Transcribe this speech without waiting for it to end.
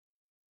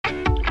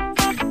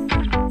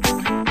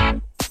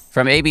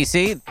From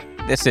ABC,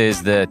 this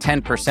is the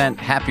 10%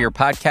 Happier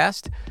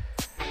Podcast.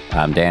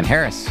 I'm Dan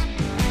Harris.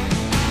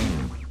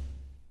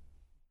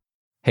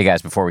 Hey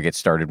guys, before we get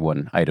started,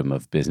 one item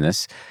of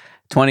business.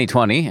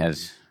 2020,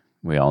 as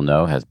we all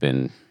know, has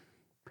been,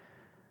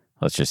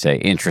 let's just say,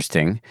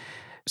 interesting.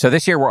 So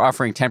this year we're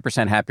offering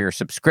 10% Happier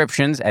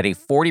subscriptions at a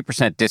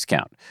 40%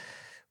 discount.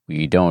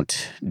 We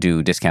don't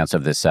do discounts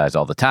of this size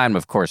all the time.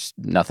 Of course,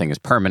 nothing is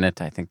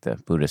permanent. I think the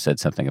Buddha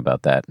said something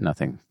about that,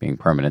 nothing being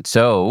permanent.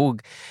 So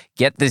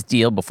get this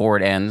deal before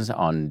it ends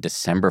on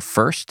December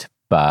 1st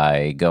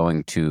by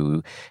going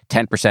to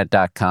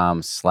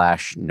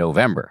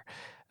 10%.com/November.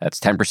 That's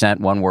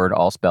 10%, one word,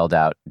 all spelled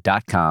out,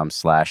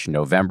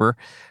 .com/November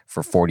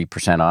for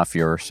 40% off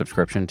your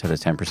subscription to the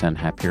 10%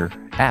 Happier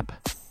app.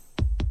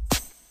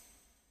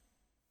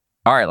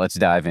 All right, let's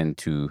dive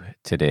into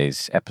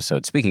today's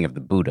episode. Speaking of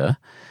the Buddha,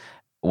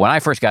 when I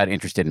first got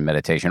interested in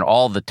meditation,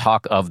 all the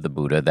talk of the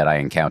Buddha that I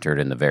encountered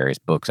in the various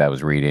books I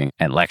was reading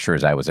and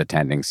lectures I was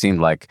attending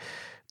seemed like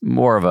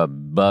more of a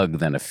bug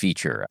than a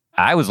feature.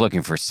 I was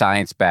looking for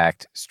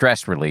science-backed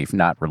stress relief,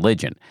 not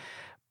religion.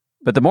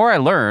 But the more I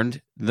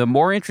learned, the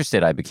more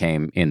interested I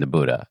became in the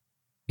Buddha.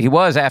 He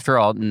was, after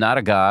all, not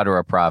a god or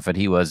a prophet.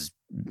 He was,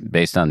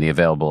 based on the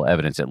available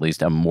evidence at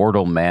least, a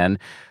mortal man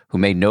who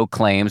made no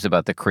claims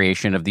about the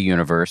creation of the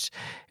universe.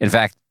 In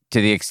fact,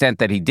 to the extent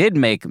that he did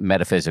make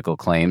metaphysical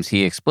claims,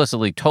 he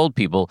explicitly told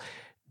people,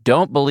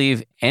 don't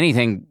believe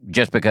anything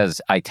just because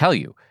I tell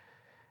you.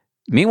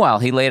 Meanwhile,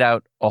 he laid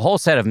out a whole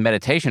set of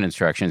meditation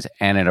instructions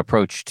and an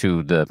approach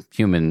to the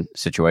human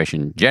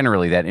situation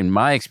generally that, in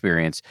my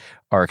experience,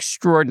 are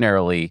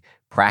extraordinarily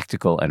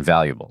practical and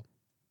valuable.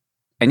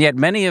 And yet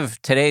many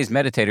of today's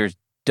meditators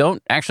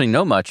don't actually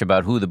know much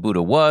about who the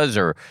Buddha was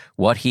or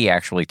what he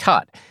actually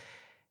taught.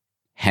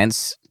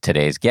 Hence,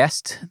 today's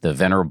guest, the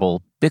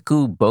Venerable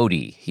Bhikkhu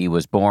Bodhi. He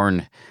was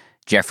born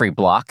Jeffrey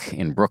Block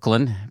in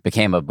Brooklyn,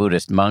 became a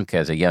Buddhist monk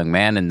as a young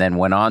man, and then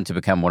went on to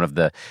become one of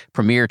the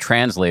premier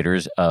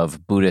translators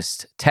of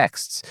Buddhist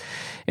texts.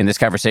 In this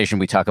conversation,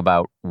 we talk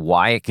about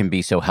why it can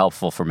be so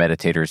helpful for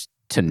meditators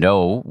to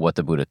know what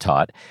the Buddha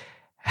taught,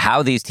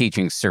 how these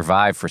teachings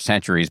survived for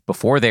centuries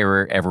before they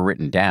were ever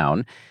written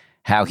down,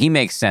 how he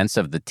makes sense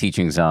of the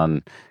teachings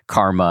on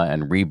karma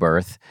and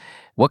rebirth,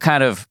 what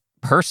kind of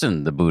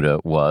person the Buddha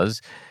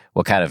was,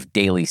 what kind of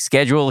daily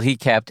schedule he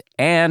kept,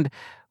 and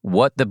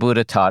what the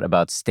Buddha taught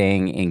about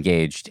staying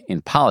engaged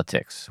in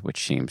politics,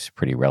 which seems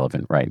pretty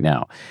relevant right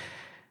now.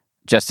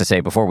 Just to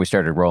say, before we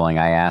started rolling,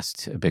 I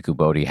asked Bhikkhu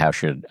Bodhi, how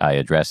should I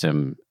address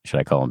him?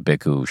 Should I call him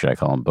Bhikkhu? Should I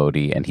call him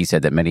Bodhi? And he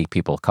said that many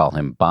people call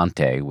him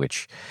Bhante,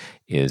 which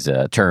is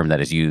a term that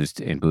is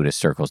used in Buddhist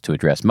circles to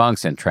address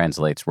monks and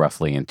translates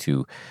roughly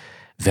into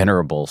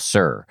Venerable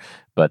Sir.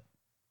 But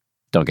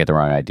don't get the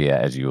wrong idea.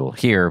 As you will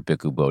hear,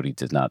 Bhikkhu Bodhi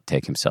does not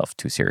take himself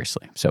too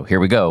seriously. So here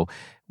we go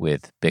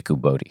with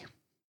Bhikkhu Bodhi.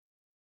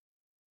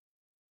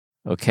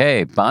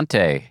 Okay,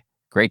 Bhante,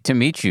 great to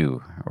meet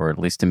you, or at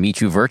least to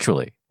meet you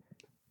virtually.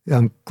 Yeah,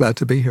 I'm glad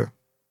to be here.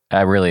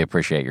 I really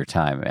appreciate your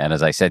time. And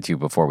as I said to you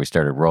before we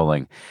started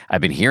rolling,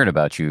 I've been hearing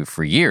about you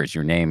for years.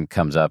 Your name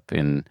comes up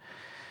in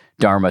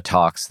Dharma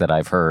talks that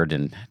I've heard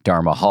and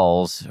Dharma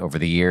halls over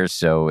the years,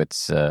 so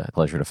it's a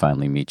pleasure to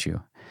finally meet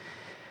you.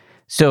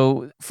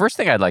 So first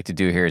thing I'd like to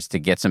do here is to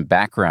get some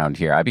background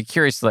here. I'd be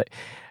curious,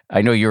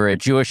 I know you're a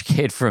Jewish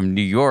kid from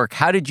New York.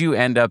 How did you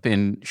end up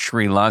in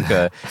Sri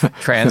Lanka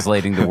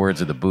translating the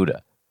words of the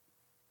Buddha?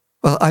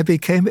 Well, I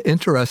became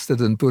interested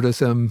in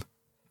Buddhism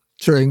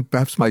during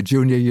perhaps my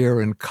junior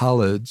year in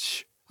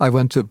college. I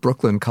went to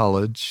Brooklyn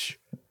College,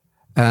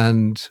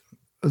 and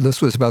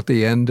this was about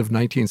the end of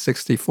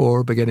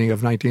 1964, beginning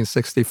of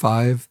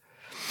 1965.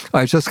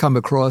 I had just come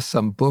across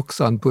some books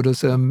on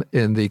Buddhism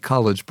in the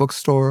college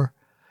bookstore,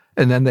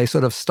 and then they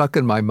sort of stuck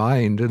in my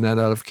mind, and then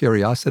out of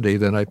curiosity,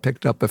 then I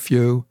picked up a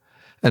few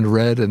and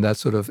read, and that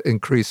sort of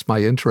increased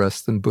my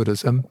interest in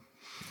Buddhism.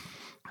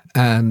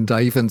 And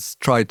I even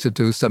tried to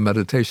do some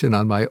meditation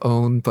on my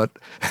own, but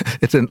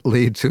it didn't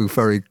lead to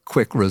very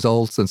quick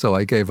results, and so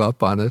I gave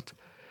up on it.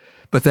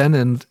 But then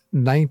in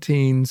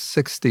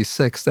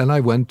 1966, then I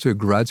went to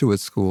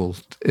graduate school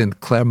in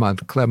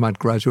Claremont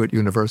Graduate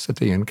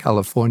University in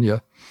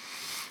California.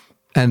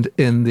 And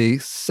in the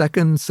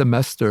second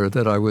semester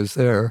that I was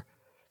there,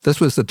 this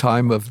was the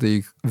time of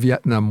the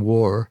Vietnam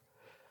War.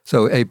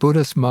 So a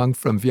Buddhist monk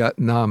from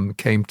Vietnam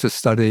came to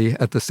study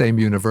at the same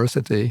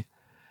university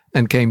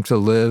and came to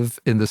live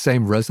in the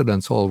same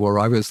residence hall where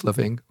I was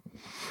living.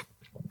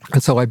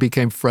 And so I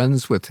became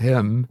friends with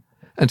him,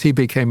 and he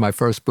became my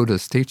first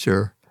Buddhist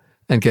teacher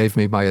and gave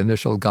me my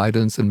initial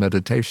guidance and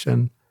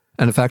meditation.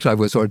 And in fact, I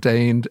was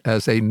ordained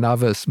as a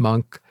novice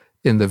monk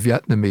in the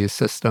Vietnamese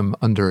system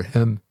under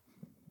him.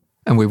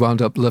 And we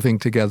wound up living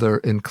together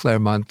in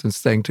Claremont and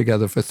staying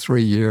together for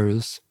 3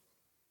 years.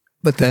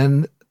 But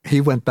then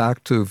he went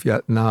back to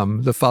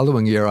Vietnam. The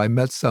following year, I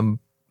met some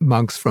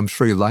monks from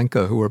Sri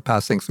Lanka who were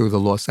passing through the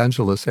Los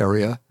Angeles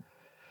area.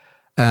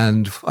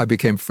 And I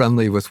became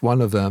friendly with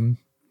one of them.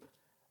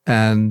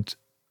 And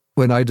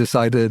when I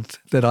decided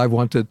that I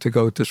wanted to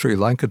go to Sri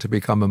Lanka to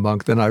become a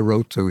monk, then I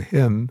wrote to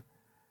him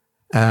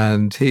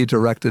And he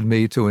directed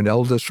me to an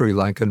elder Sri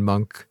Lankan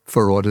monk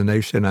for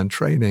ordination and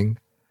training.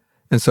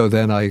 And so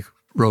then I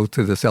wrote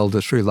to this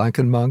elder Sri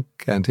Lankan monk,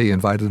 and he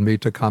invited me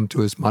to come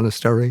to his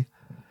monastery.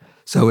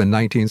 So in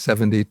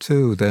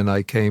 1972, then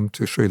I came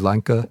to Sri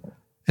Lanka,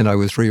 and I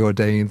was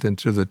reordained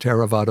into the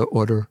Theravada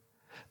order.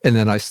 And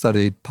then I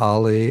studied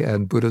Pali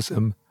and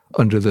Buddhism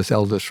under this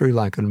elder Sri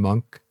Lankan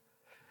monk.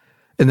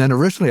 And then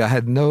originally I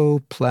had no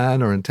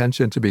plan or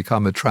intention to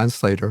become a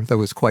translator. That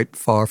was quite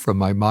far from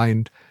my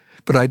mind.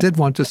 But I did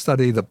want to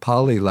study the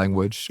Pali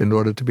language in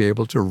order to be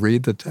able to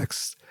read the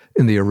text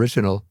in the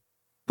original.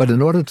 But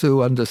in order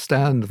to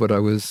understand what I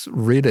was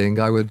reading,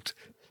 I would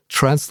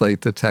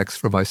translate the text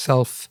for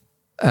myself.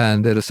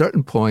 And at a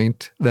certain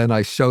point, then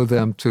I showed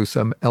them to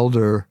an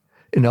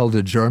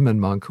elder German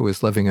monk who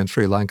was living in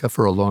Sri Lanka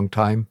for a long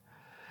time.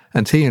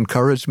 And he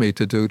encouraged me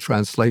to do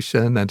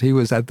translation. And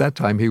at that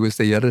time, he was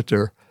the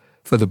editor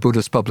for the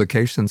Buddhist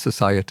Publication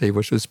Society,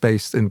 which was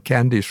based in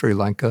Kandy, Sri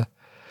Lanka.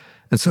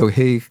 And so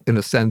he, in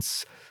a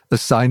sense,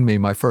 assigned me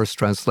my first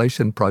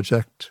translation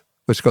project,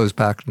 which goes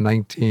back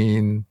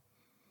to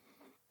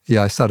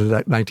I started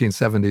at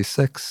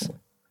 1976.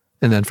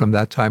 And then from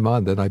that time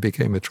on, then I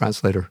became a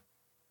translator.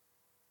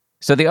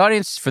 So the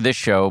audience for this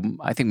show,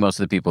 I think most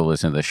of the people who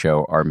listen to the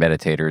show are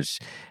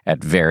meditators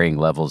at varying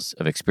levels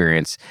of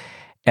experience.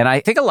 And I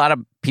think a lot of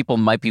people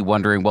might be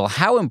wondering, well,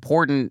 how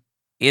important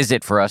is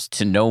it for us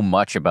to know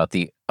much about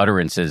the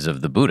utterances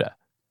of the Buddha?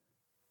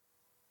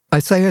 I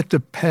say it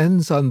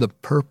depends on the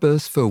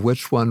purpose for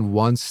which one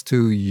wants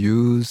to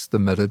use the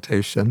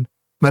meditation.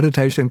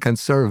 Meditation can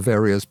serve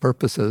various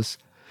purposes.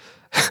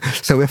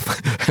 So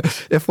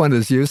if one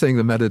is using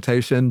the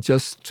meditation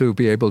just to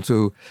be able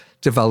to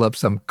develop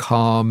some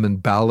calm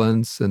and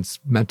balance and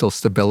mental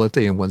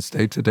stability in one's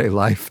day-to-day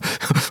life,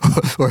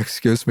 or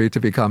to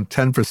become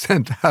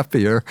 10%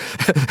 happier,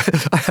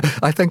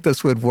 I think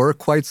this would work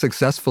quite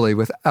successfully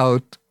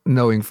without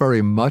knowing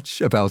very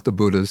much about the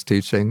Buddha's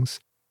teachings.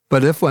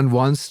 But if one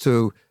wants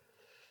to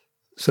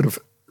sort of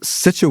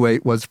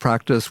situate one's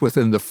practice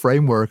within the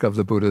framework of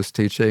the Buddha's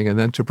teaching and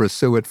then to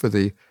pursue it for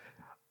the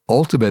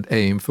ultimate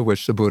aim for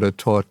which the Buddha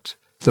taught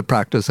the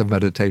practice of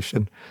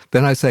meditation,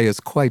 then I say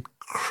it's quite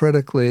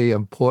critically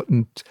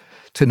important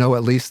to know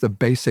at least the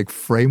basic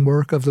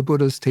framework of the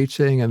Buddha's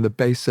teaching and the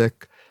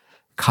basic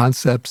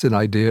concepts and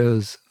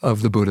ideas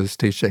of the Buddha's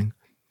teaching.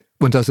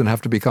 One doesn't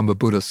have to become a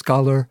Buddhist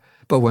scholar,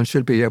 but one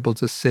should be able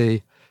to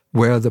see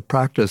where the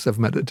practice of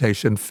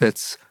meditation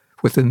fits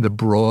within the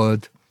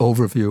broad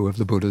overview of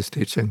the Buddha's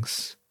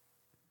teachings.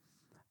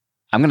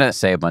 I'm going to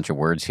say a bunch of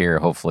words here.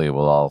 Hopefully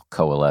we'll all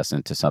coalesce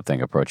into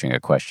something approaching a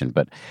question.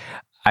 But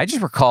I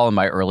just recall in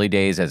my early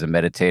days as a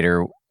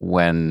meditator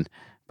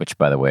which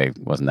by the way,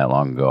 wasn't that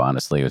long ago,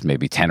 honestly. It was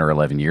maybe 10 or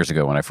 11 years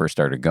ago when I first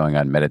started going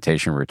on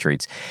meditation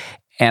retreats.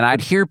 And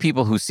I'd hear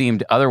people who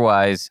seemed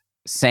otherwise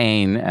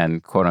sane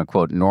and quote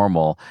unquote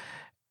normal,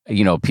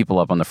 people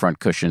up on the front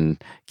cushion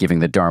giving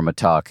the Dharma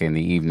talk in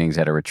the evenings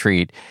at a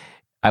retreat.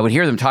 I would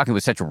hear them talking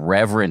with such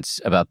reverence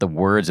about the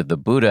words of the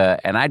Buddha.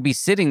 And I'd be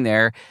sitting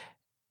there,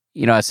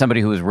 as somebody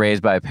who was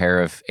raised by a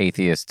pair of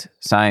atheist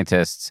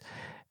scientists,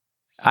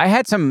 I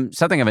had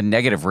something of a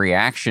negative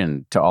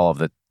reaction to all of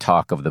the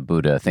talk of the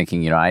Buddha,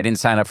 thinking, I didn't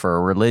sign up for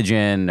a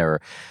religion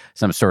or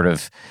some sort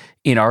of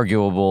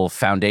inarguable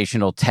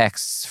foundational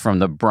texts from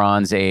the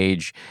Bronze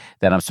Age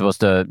that I'm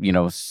supposed to,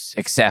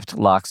 accept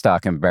lock,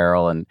 stock, and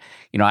barrel. And,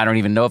 I don't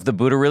even know if the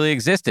Buddha really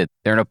existed.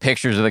 There are no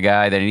pictures of the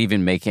guy. They didn't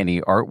even make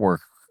any artwork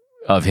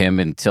of him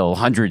until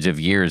hundreds of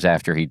years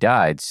after he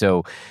died.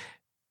 So,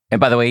 and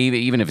by the way,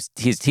 even if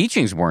his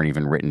teachings weren't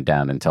even written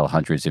down until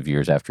hundreds of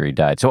years after he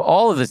died. So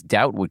all of this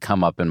doubt would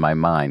come up in my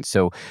mind.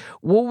 So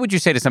what would you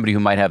say to somebody who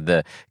might have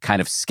the kind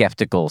of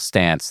skeptical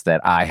stance that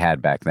I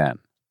had back then?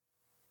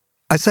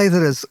 I say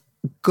that it's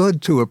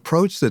good to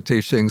approach the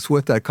teachings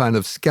with that kind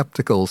of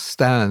skeptical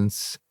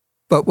stance.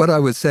 But what I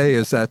would say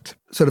is that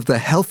sort of the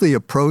healthy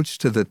approach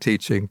to the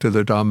teaching, to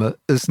the Dharma,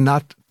 is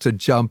not to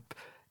jump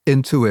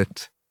into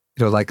it,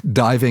 like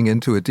diving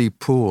into a deep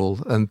pool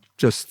and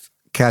just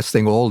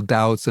casting all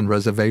doubts and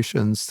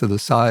reservations to the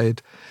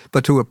side,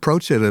 but to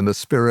approach it in a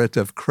spirit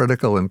of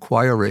critical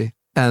inquiry.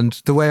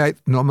 And the way I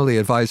normally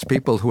advise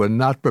people who are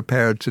not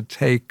prepared to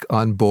take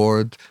on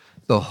board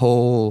the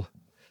whole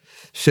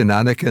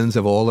shenanigans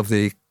of all of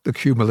the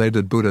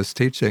accumulated Buddhist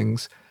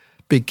teachings,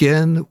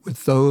 begin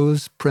with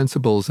those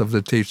principles of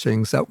the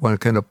teachings that one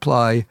can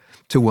apply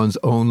to one's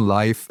own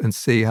life and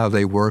see how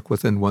they work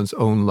within one's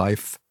own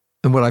life.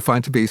 And what I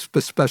find to be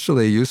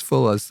especially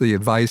useful is the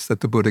advice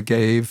that the Buddha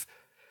gave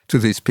to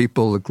these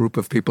people, a group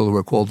of people who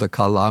are called the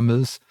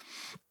Kalamas,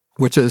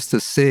 which is to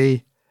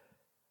see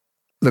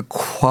the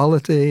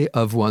quality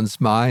of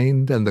one's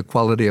mind and the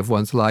quality of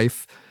one's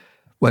life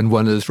when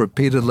one is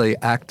repeatedly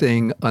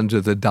acting under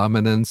the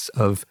dominance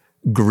of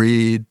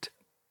greed,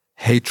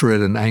 hatred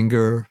and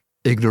anger,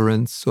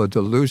 ignorance or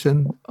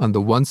delusion on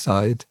the one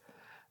side,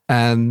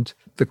 and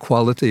the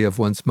quality of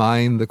one's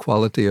mind, the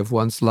quality of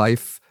one's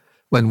life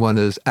when one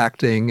is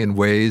acting in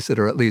ways that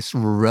are at least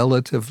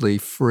relatively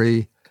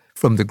free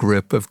from the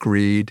grip of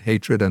greed,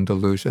 hatred, and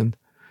delusion.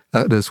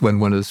 That is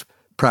when one is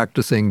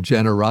practicing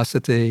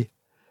generosity,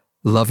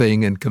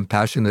 loving and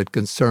compassionate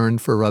concern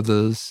for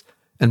others,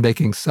 and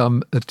making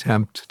some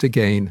attempt to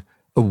gain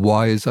a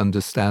wise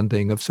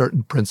understanding of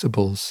certain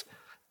principles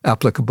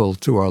applicable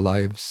to our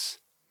lives.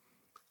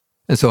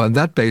 And so on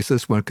that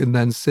basis, one can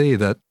then see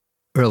that,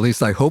 or at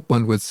least I hope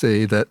one would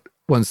see, that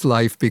one's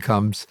life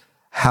becomes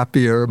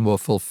happier, more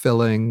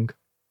fulfilling,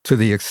 to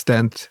the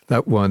extent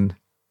that one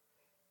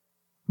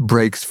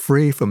breaks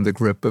free from the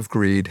grip of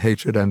greed,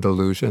 hatred, and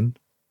delusion.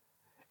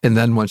 And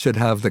then one should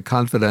have the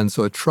confidence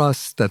or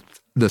trust that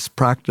this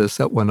practice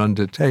that one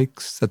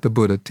undertakes, that the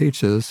Buddha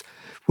teaches,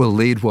 will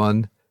lead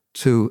one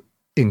to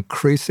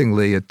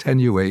increasingly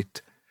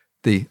attenuate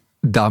the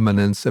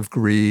dominance of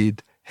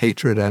greed,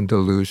 hatred, and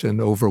delusion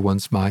over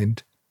one's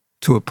mind,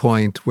 to a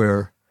point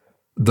where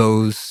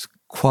those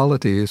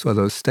qualities or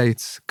those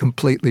states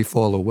completely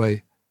fall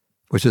away,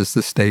 which is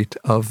the state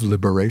of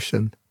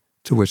liberation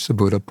to which the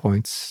Buddha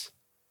points.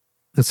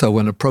 And so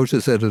one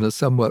approaches it in a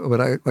somewhat, what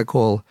I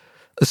call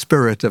a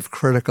spirit of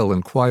critical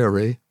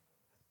inquiry,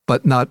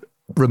 but not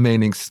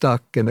remaining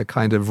stuck in a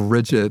kind of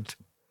rigid,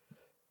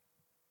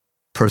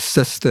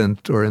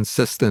 persistent or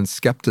insistent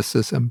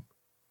skepticism.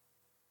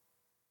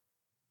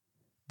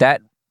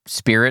 That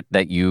spirit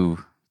that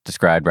you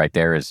described right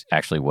there is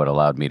actually what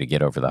allowed me to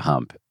get over the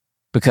hump.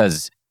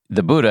 Because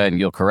the Buddha, and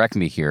you'll correct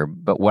me here,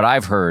 but what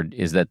I've heard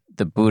is that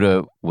the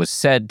Buddha was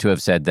said to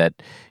have said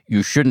that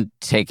you shouldn't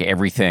take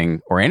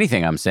everything or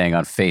anything I'm saying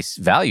on face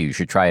value. You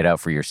should try it out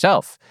for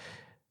yourself.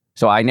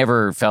 So I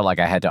never felt like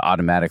I had to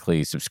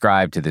automatically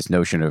subscribe to this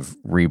notion of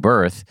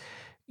rebirth,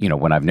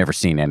 when I've never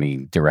seen any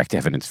direct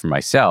evidence for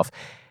myself.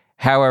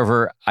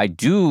 However, I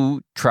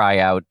do try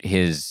out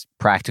his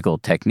practical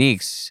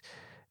techniques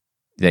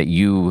that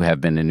you have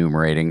been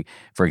enumerating.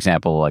 For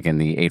example, like in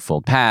the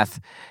Eightfold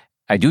Path,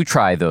 I do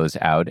try those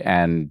out,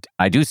 and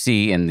I do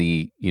see in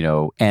the,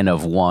 N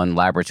of one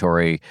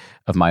laboratory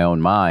of my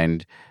own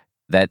mind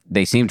that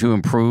they seem to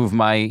improve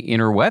my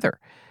inner weather.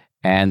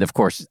 And of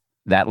course,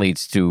 that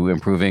leads to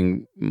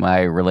improving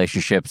my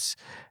relationships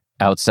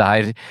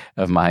outside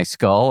of my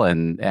skull,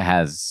 and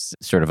has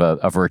sort of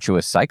a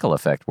virtuous cycle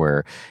effect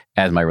where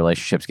as my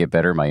relationships get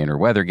better, my inner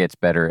weather gets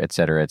better, et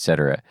cetera, et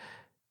cetera.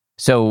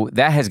 So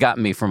that has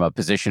gotten me from a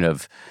position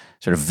of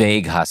sort of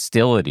vague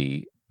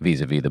hostility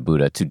vis-a-vis the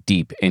Buddha to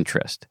deep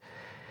interest.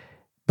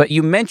 But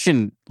you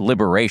mentioned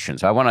liberation,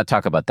 so I want to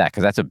talk about that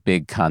because that's a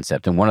big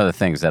concept, and one of the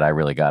things that I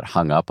really got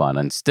hung up on,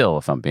 and still,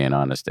 if I'm being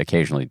honest,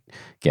 occasionally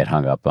get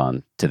hung up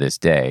on to this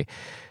day.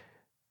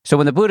 So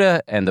when the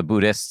Buddha and the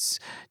Buddhists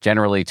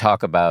generally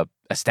talk about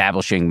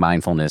establishing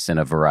mindfulness in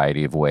a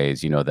variety of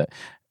ways, that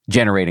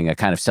generating a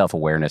kind of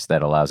self-awareness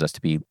that allows us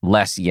to be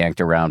less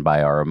yanked around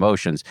by our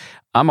emotions,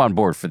 I'm on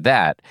board for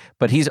that.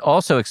 But he's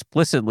also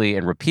explicitly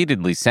and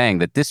repeatedly saying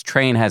that this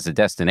train has a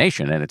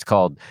destination, and it's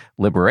called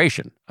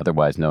liberation,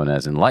 otherwise known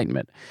as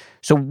enlightenment.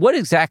 So what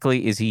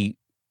exactly is he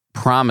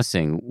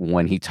promising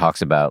when he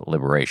talks about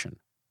liberation?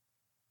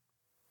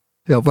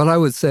 Yeah, what I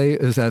would say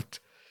is that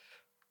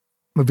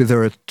maybe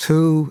there are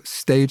two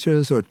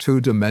stages or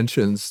two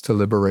dimensions to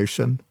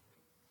liberation,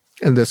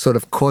 and they're sort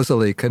of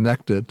causally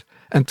connected.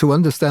 And to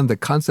understand the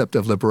concept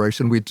of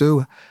liberation, we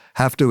do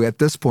have to, at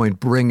this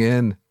point, bring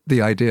in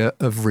the idea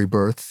of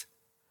rebirth.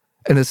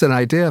 And it's an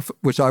idea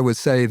which I would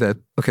say that,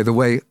 the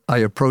way I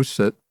approached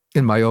it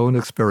in my own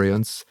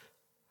experience,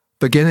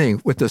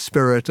 beginning with the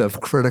spirit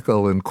of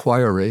critical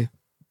inquiry,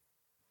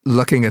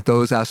 looking at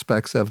those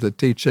aspects of the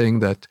teaching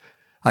that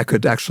I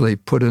could actually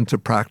put into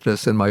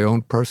practice in my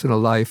own personal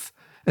life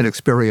and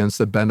experience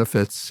the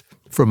benefits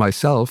for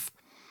myself,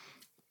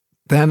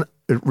 then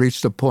it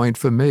reached a point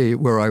for me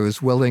where I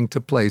was willing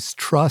to place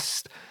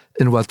trust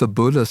in what the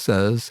Buddha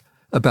says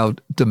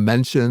about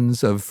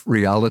dimensions of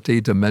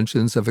reality,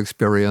 dimensions of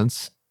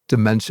experience,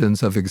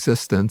 dimensions of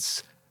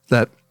existence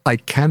that I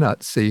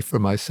cannot see for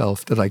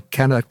myself, that I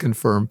cannot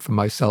confirm for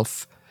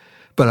myself.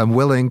 But I'm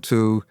willing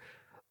to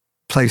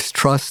place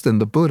trust in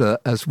the Buddha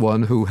as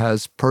one who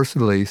has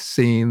personally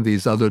seen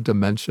these other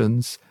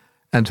dimensions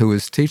and who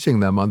is teaching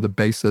them on the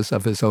basis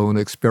of his own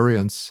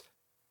experience.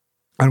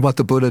 And what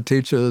the Buddha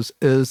teaches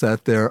is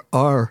that there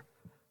are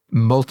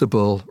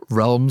multiple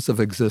realms of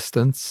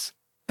existence,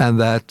 and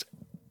that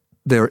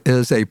there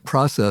is a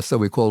process that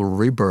we call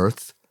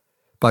rebirth,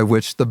 by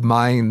which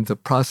the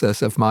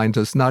process of mind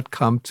does not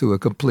come to a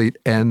complete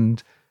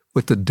end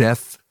with the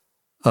death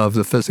of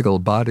the physical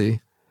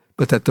body,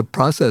 but that the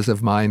process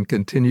of mind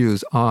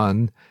continues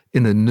on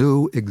in a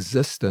new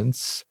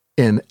existence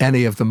in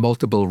any of the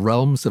multiple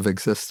realms of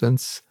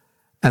existence,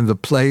 and the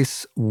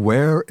place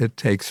where it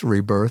takes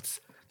rebirth,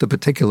 the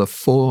particular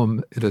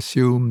form it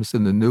assumes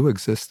in the new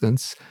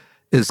existence,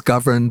 is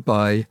governed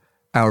by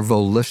our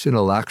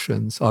volitional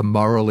actions, our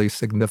morally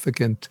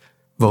significant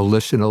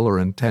volitional or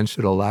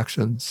intentional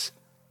actions.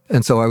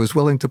 And so I was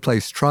willing to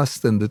place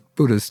trust in the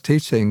Buddha's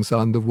teachings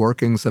on the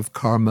workings of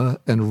karma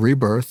and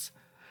rebirth.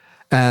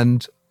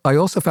 And I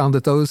also found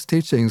that those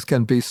teachings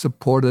can be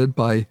supported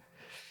by,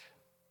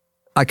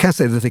 I can't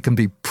say that they can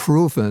be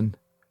proven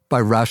by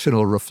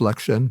rational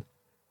reflection,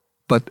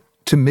 but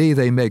to me,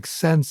 they make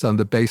sense on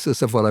the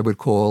basis of what I would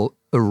call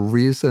a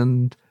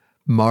reasoned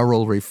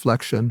moral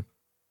reflection.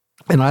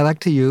 And I like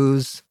to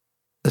use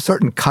a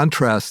certain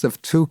contrast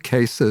of two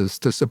cases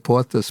to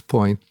support this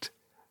point,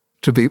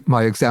 to be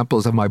my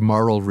examples of my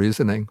moral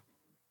reasoning.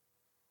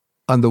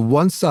 On the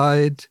one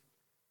side,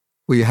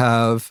 we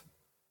have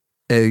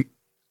a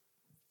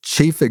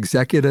chief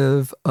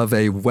executive of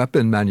a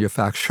weapon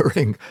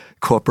manufacturing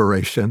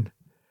corporation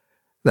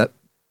that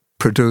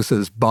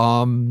produces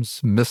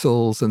bombs,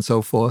 missiles, and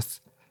so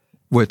forth,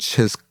 which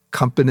his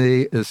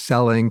company is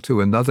selling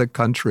to another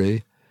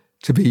country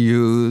to be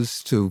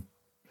used to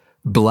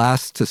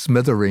blast to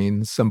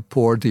smithereens some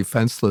poor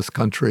defenseless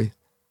country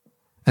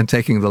and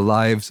taking the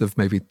lives of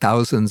maybe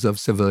thousands of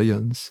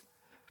civilians.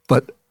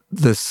 But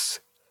this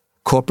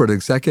corporate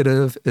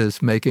executive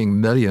is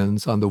making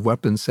millions on the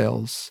weapon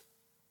sales.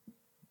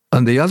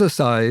 On the other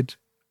side,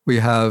 we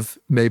have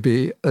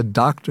maybe a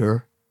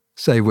doctor,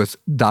 say with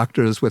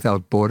Doctors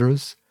Without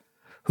Borders,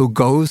 who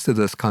goes to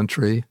this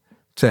country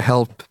to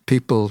help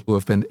people who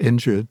have been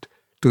injured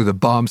through the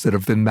bombs that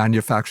have been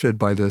manufactured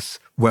by this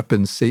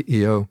weapons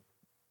CEO.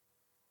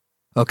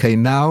 Okay,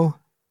 now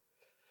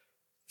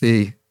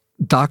the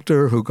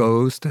doctor who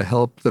goes to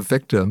help the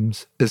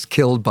victims is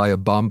killed by a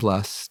bomb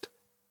blast.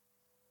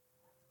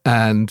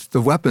 And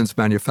the weapons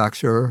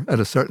manufacturer, at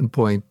a certain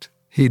point,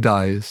 he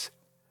dies.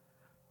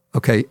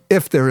 Okay,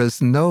 if there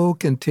is no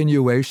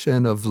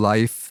continuation of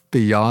life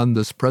beyond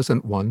this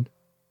present one,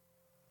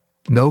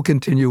 no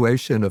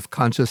continuation of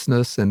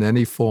consciousness in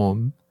any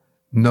form,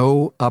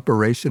 no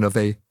operation of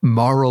a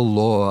moral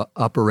law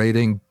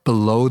operating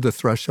below the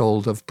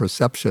threshold of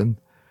perception,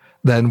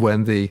 then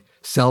when the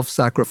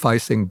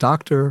self-sacrificing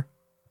doctor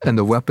and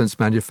the weapons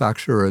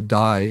manufacturer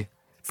die,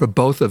 for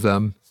both of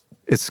them,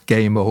 it's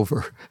game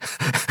over.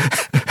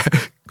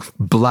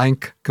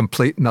 Blank,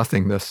 complete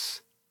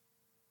nothingness.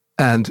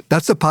 And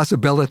that's a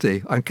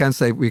possibility. I can't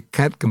say we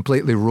can't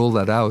completely rule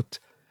that out,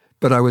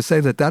 but I would say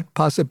that that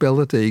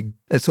possibility,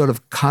 it sort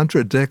of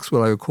contradicts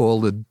what I would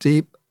call the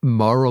deep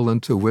moral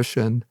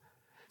intuition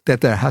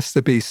that there has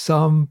to be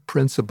some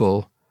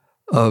principle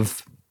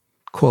of,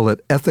 call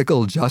it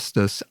ethical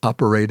justice,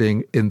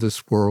 operating in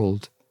this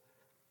world.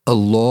 A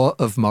law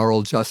of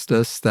moral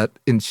justice that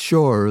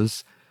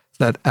ensures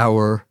that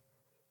our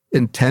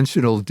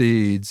intentional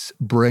deeds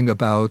bring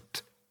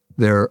about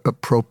their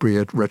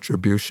appropriate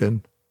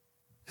retribution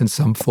in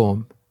some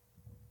form.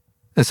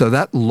 And so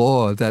that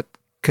law that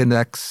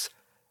connects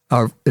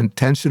our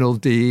intentional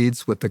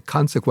deeds with the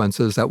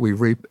consequences that we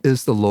reap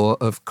is the law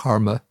of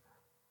karma.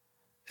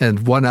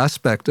 And one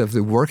aspect of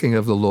the working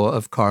of the law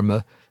of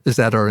karma is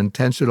that our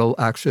intentional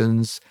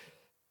actions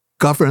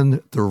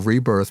govern the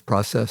rebirth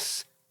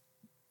process,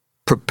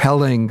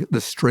 propelling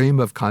the stream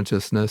of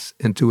consciousness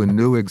into a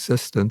new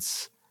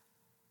existence,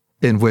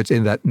 in which,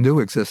 in that new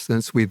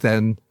existence, we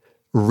then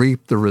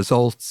reap the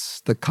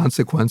results, the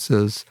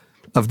consequences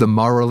of the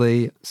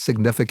morally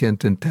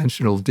significant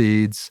intentional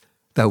deeds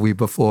that we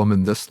perform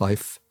in this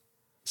life.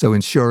 So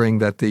ensuring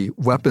that the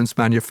weapons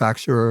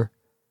manufacturer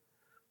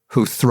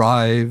who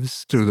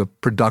thrives through the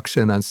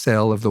production and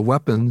sale of the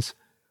weapons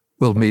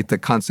will meet the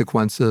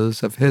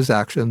consequences of his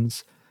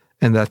actions,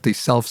 and that the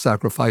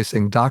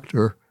self-sacrificing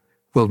doctor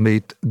will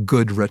meet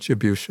good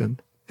retribution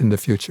in the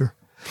future.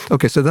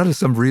 Okay, so that is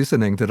some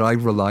reasoning that I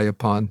rely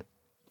upon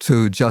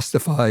to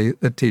justify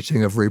the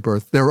teaching of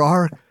rebirth. There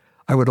are,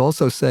 I would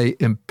also say,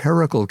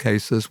 empirical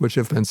cases which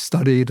have been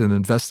studied and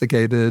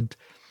investigated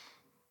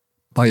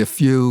by a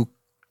few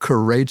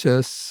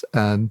courageous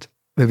and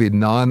maybe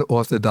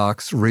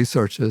non-orthodox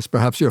researchers.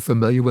 Perhaps you're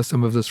familiar with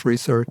some of this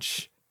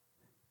research?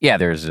 Yeah,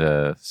 there's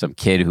some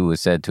kid who was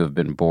said to have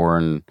been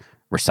born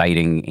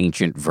reciting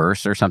ancient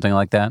verse or something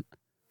like that.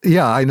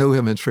 Yeah, I knew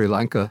him in Sri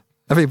Lanka.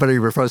 Everybody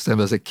refers to him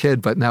as a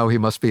kid, but now he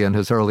must be in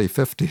his early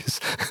 50s.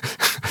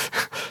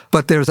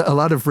 But there's a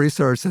lot of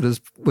research that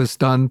was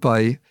done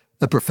by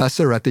a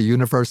professor at the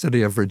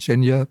University of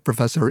Virginia,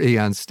 Professor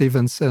Ian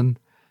Stevenson,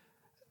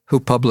 who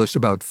published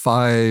about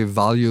 5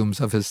 volumes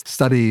of his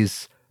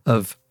studies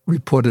of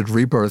reported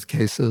rebirth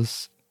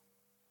cases.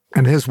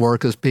 And his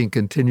work is being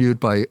continued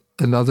by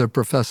another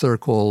professor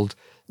called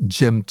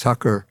Jim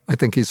Tucker. I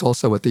think he's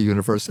also at the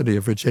University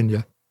of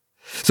Virginia.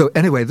 So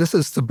anyway, this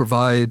is to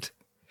provide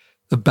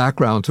the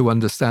background to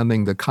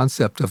understanding the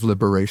concept of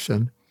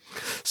liberation.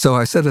 So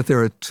I said that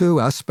there are 2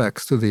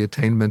 aspects to the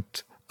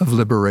attainment of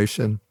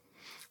liberation.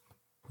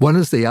 One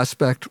is the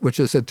aspect which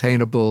is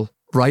attainable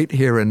right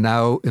here and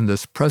now in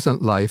this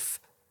present life,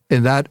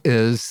 and that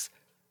is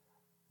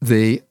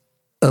the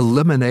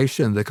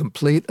elimination, the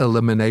complete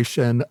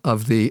elimination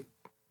of the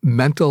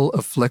mental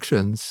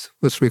afflictions,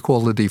 which we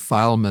call the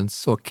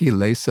defilements or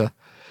kilesa,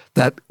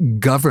 that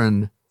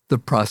govern the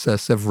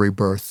process of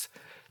rebirth,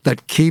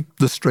 that keep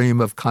the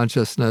stream of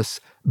consciousness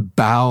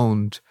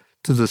bound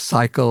to the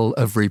cycle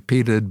of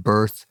repeated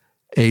birth,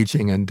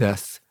 aging, and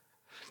death.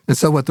 And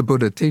so what the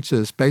Buddha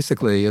teaches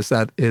basically is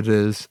that it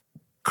is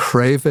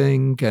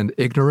craving and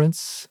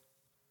ignorance,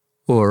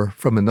 or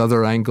from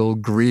another angle,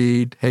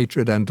 greed,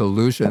 hatred, and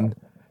delusion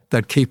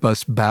that keep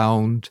us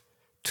bound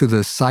to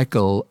the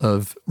cycle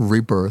of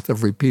rebirth,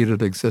 of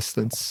repeated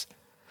existence.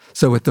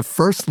 So at the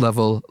first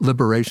level,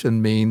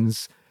 liberation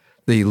means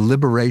the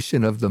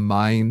liberation of the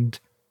mind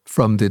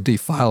from the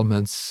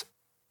defilements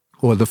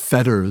or the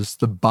fetters,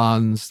 the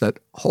bonds that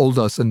hold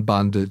us in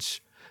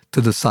bondage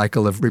to the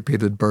cycle of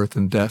repeated birth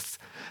and death.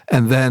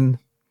 And then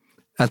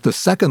at the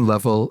second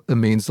level, it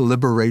means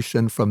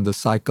liberation from the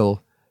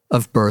cycle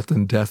of birth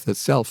and death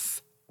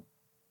itself.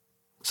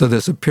 So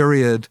there's a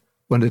period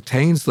when it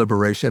attains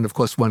liberation. Of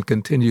course, one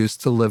continues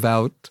to live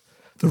out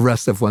the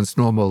rest of one's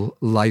normal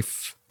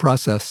life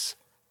process,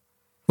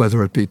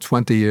 whether it be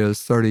 20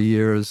 years, 30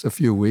 years, a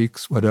few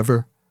weeks,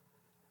 whatever.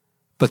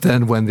 But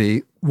then when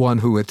the one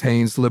who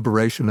attains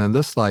liberation in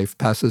this life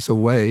passes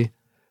away,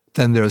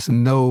 then there's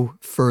no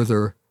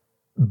further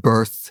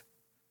birth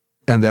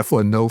and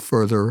therefore no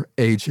further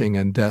aging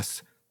and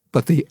death,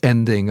 but the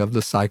ending of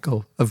the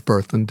cycle of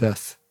birth and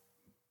death.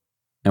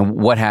 And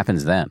what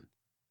happens then?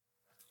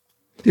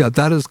 Yeah,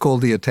 that is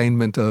called the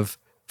attainment of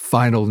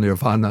final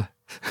nirvana.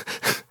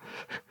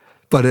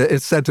 But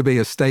it's said to be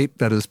a state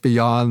that is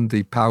beyond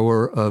the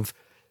power of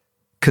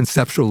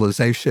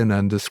conceptualization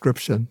and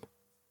description.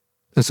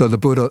 And so the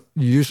Buddha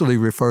usually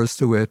refers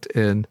to it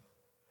in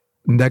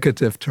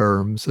negative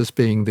terms as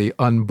being the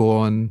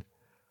unborn,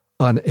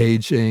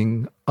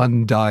 unaging,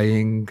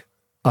 undying,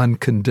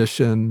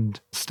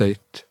 unconditioned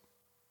state.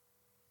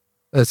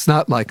 It's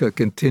not like a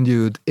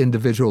continued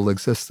individual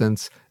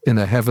existence in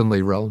a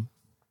heavenly realm.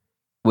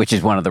 Which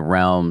is one of the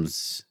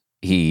realms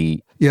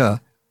he...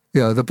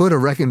 Yeah, the Buddha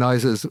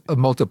recognizes a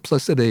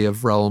multiplicity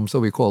of realms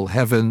that we call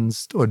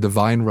heavens or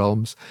divine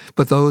realms,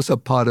 but those are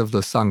part of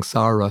the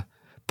samsara,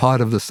 part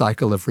of the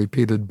cycle of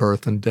repeated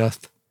birth and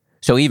death.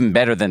 So even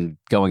better than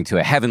going to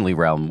a heavenly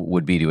realm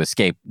would be to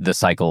escape the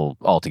cycle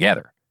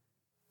altogether.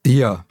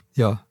 Yeah.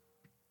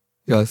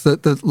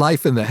 The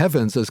life in the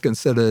heavens is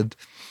considered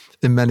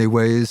in many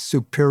ways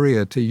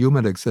superior to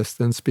human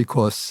existence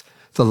because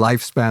the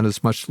lifespan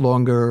is much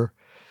longer.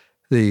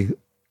 The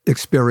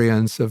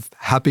experience of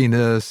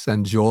happiness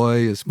and joy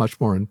is much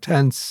more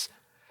intense.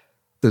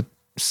 The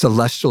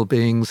celestial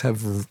beings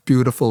have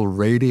beautiful,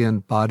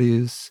 radiant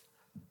bodies,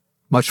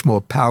 much more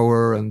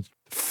power and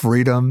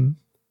freedom.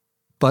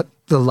 But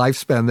the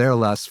lifespan there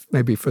lasts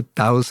maybe for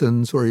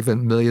thousands or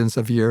even millions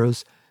of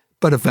years.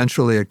 But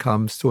eventually it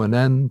comes to an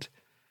end.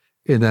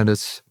 And then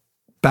it's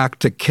back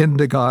to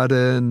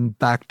kindergarten,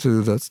 back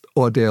to the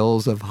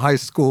ordeals of high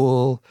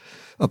school,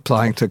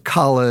 applying to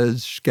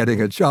college, getting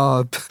a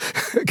job,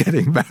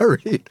 getting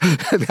married,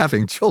 and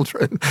having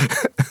children.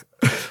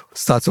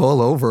 Starts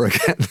all over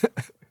again.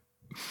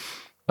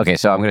 Okay,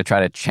 so I'm going to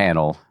try to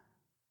channel.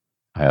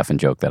 I often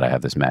joke that I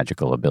have this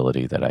magical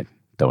ability that I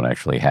don't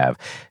actually have,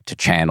 to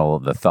channel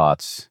the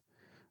thoughts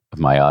of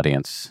my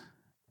audience.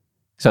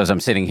 So as I'm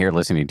sitting here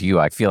listening to you,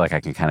 I feel like I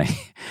can kind of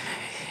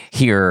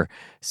hear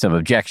some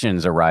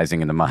objections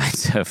arising in the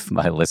minds of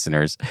my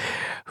listeners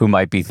who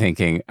might be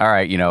thinking, all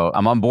right,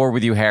 I'm on board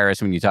with you,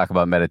 Harris, when you talk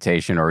about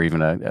meditation or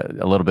even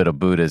a little bit of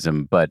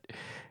Buddhism, but,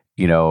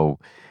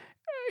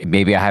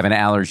 maybe I have an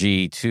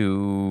allergy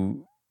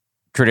to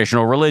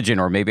traditional religion,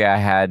 or maybe I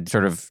had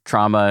sort of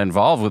trauma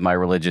involved with my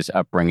religious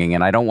upbringing,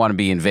 and I don't want to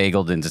be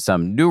inveigled into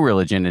some new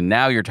religion. And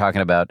now you're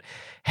talking about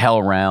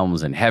hell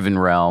realms and heaven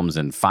realms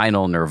and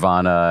final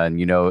nirvana,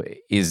 and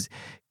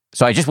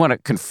so I just want to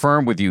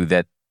confirm with you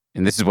that,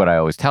 and this is what I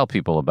always tell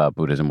people about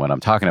Buddhism when I'm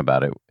talking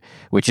about it,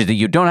 which is that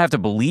you don't have to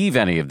believe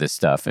any of this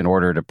stuff in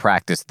order to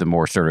practice the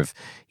more sort of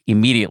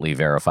immediately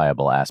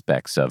verifiable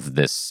aspects of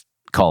this.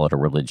 Call it a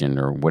religion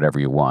or whatever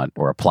you want,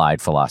 or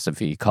applied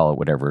philosophy, call it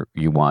whatever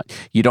you want.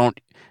 You don't,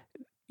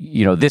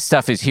 this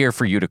stuff is here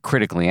for you to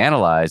critically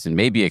analyze and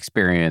maybe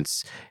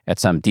experience at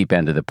some deep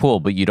end of the pool,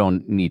 but you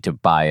don't need to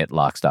buy it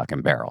lock, stock,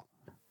 and barrel.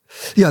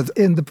 Yeah,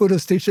 in the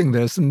Buddha's teaching,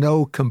 there's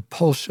no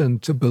compulsion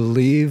to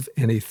believe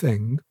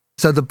anything.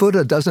 So the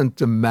Buddha doesn't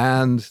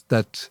demand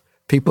that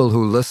people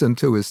who listen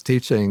to his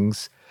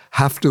teachings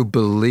have to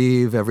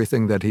believe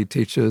everything that he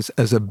teaches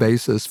as a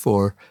basis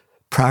for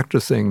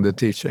practicing the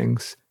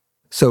teachings.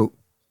 So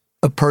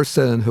a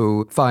person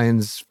who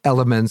finds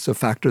elements or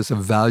factors of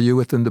value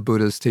within the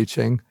Buddha's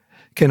teaching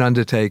can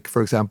undertake,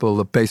 for example,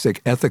 the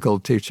basic ethical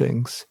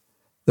teachings,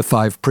 the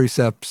 5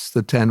 precepts,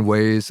 the 10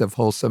 ways of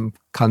wholesome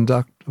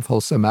conduct, of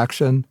wholesome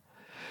action.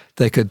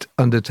 They could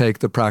undertake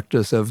the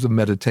practice of the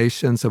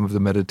meditation, some of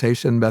the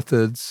meditation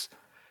methods,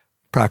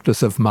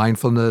 practice of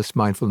mindfulness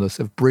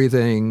of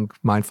breathing,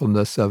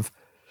 mindfulness of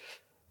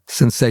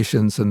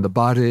sensations in the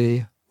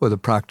body, or the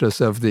practice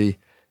of the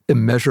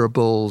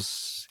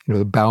immeasurables,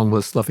 the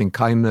boundless loving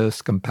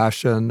kindness,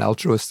 compassion,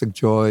 altruistic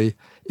joy,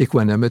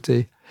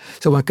 equanimity.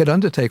 So one could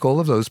undertake all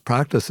of those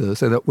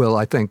practices, and it will,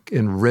 I think,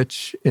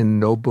 enrich,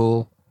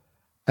 ennoble,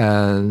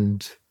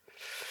 and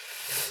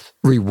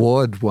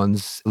reward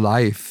one's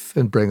life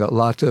and bring a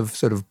lot of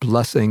sort of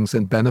blessings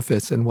and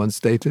benefits in one's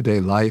day-to-day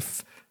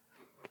life,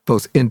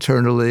 both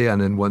internally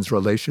and in one's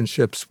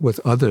relationships with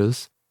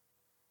others.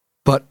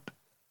 But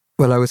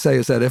what I would say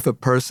is that if a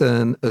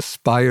person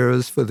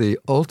aspires for the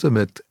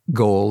ultimate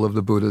goal of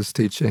the Buddha's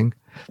teaching,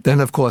 then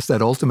of course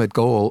that ultimate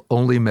goal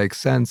only makes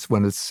sense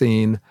when it's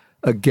seen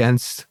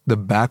against the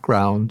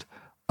background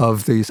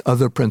of these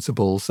other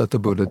principles that the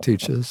Buddha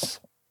teaches.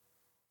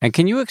 And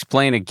can you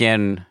explain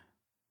again,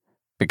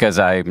 because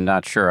I'm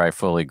not sure I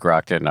fully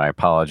grokked it and I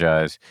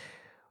apologize,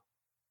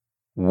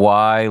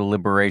 why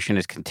liberation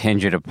is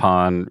contingent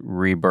upon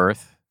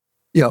rebirth?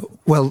 Yeah,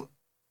 well,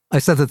 I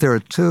said that there are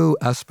two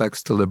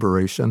aspects to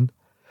liberation.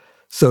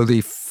 So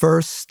the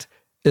first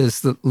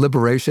is the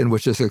liberation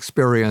which is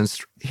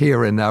experienced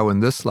here and now in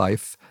this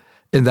life,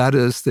 and that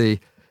is the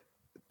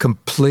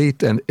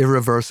complete and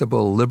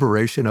irreversible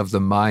liberation of the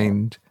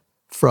mind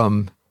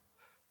from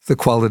the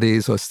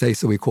qualities or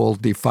states that we call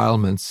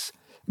defilements,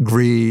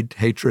 greed,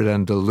 hatred,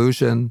 and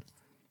delusion,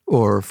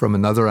 or from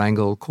another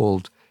angle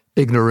called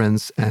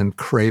ignorance and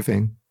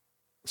craving.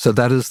 So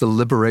that is the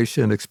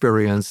liberation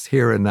experienced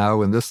here and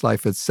now in this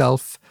life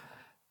itself.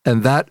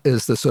 And that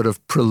is the sort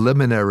of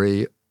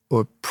preliminary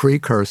or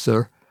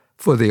precursor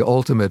for the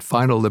ultimate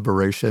final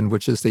liberation,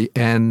 which is the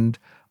end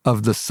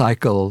of the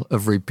cycle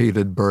of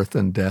repeated birth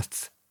and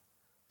death,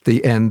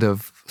 the end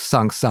of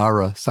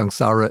samsara.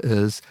 Samsara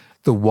is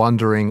the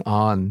wandering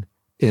on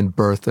in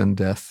birth and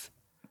death.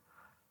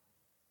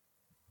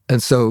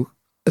 And so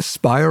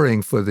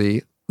aspiring for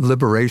the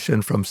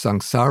liberation from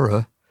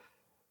samsara,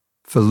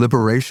 for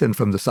liberation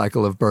from the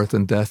cycle of birth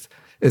and death,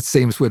 it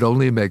seems would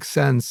only make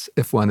sense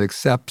if one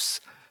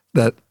accepts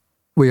that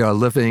we are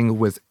living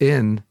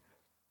within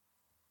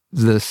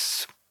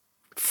this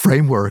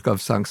framework of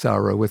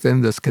samsara,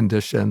 within this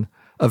condition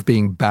of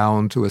being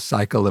bound to a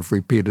cycle of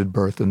repeated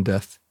birth and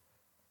death.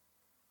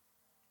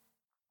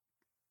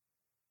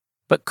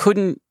 But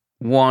couldn't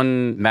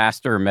one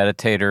master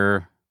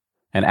meditator,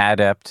 an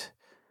adept,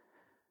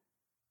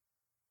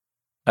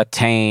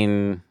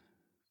 attain,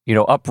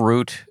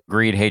 uproot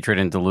greed, hatred,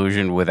 and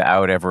delusion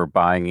without ever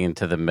buying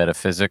into the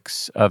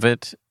metaphysics of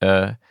it?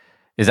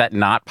 Is that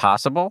not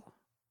possible?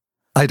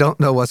 I don't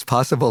know what's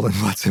possible and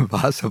what's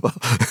impossible.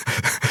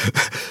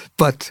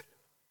 But,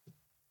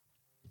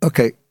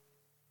 okay,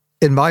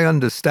 in my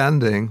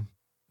understanding,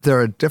 there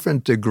are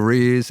different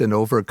degrees in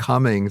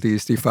overcoming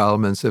these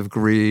defilements of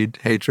greed,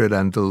 hatred,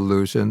 and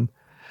delusion.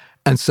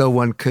 And so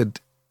one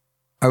could,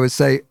 I would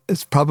say,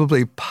 it's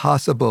probably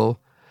possible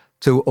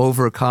to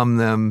overcome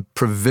them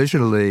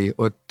provisionally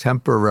or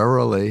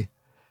temporarily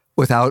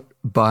without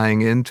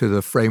buying into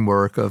the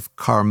framework of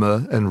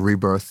karma and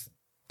rebirth.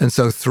 And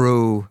so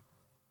through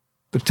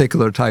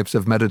particular types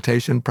of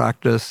meditation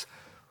practice,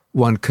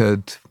 one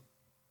could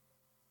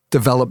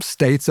develop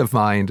states of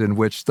mind in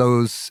which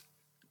those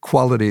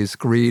qualities,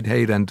 greed,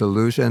 hate, and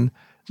delusion,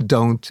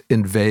 don't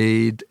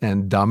invade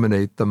and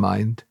dominate the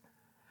mind.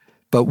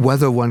 But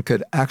whether one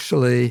could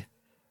actually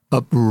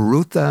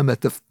uproot them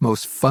at the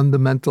most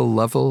fundamental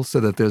level so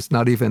that there's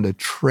not even a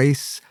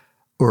trace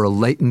or a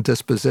latent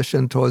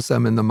disposition towards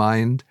them in the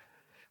mind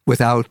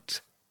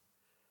without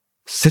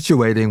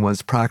situating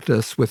one's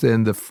practice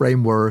within the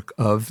framework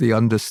of the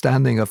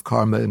understanding of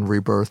karma and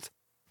rebirth,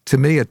 to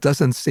me it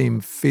doesn't seem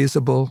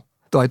feasible,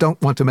 though I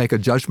don't want to make a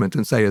judgment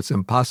and say it's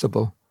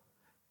impossible.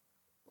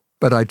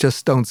 But I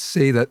just don't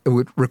see that it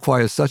would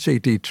require such a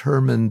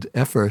determined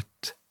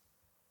effort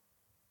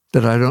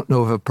that I don't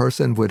know if a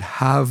person would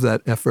have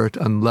that effort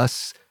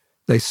unless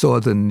they saw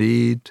the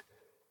need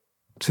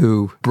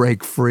to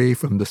break free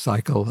from the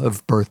cycle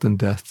of birth and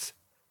death.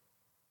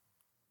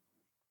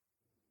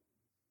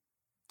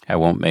 I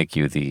won't make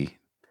you the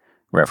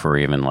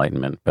referee of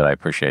enlightenment, but I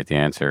appreciate the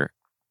answer.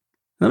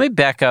 Let me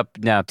back up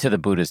now to the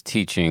Buddha's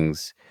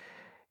teachings.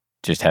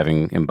 Just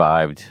having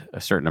imbibed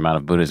a certain amount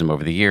of Buddhism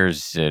over the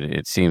years,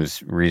 it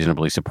seems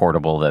reasonably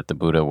supportable that the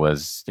Buddha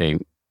was a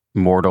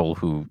mortal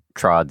who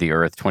trod the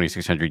earth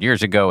 2,600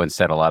 years ago and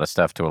said a lot of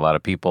stuff to a lot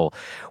of people.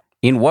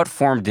 In what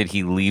form did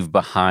he leave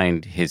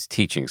behind his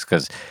teachings?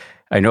 Because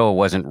I know it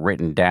wasn't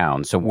written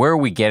down. So where are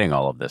we getting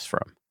all of this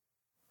from?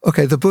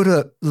 Okay, the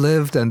Buddha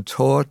lived and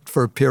taught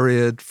for a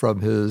period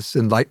from his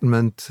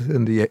enlightenment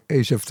in the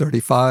age of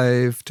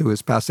 35 to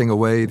his passing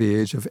away, the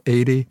age of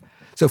 80.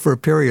 So for a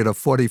period of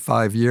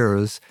 45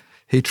 years,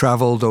 he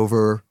traveled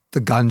over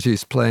the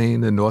Ganges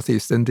plain in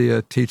northeast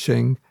India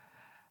teaching.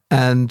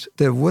 And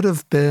there would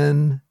have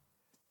been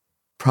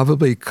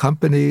probably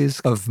companies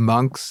of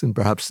monks and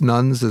perhaps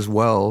nuns as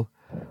well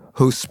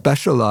who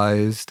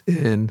specialized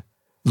in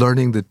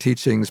learning the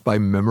teachings by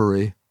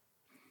memory.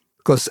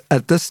 Because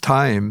at this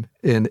time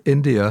in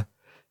India,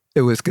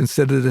 it was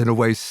considered in a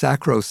way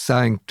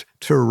sacrosanct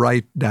to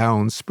write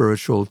down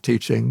spiritual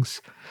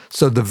teachings.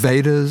 So the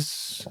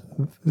Vedas,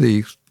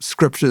 the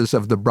scriptures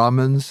of the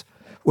Brahmins,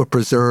 were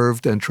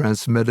preserved and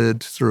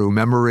transmitted through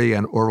memory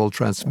and oral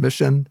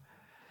transmission.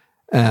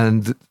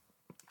 And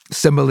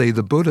similarly,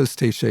 the Buddha's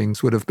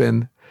teachings would have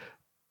been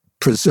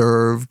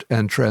preserved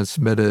and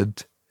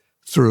transmitted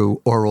through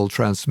oral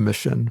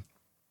transmission.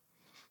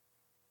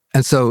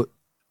 And so,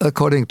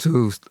 according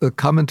to the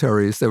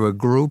commentaries, there were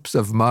groups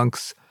of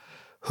monks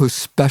who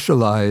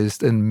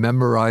specialized in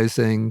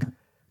memorizing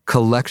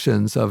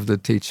collections of the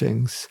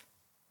teachings.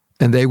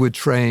 And they would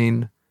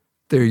train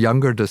their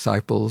younger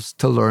disciples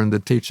to learn the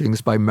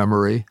teachings by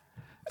memory.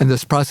 And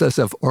this process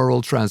of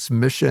oral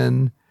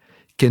transmission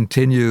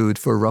continued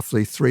for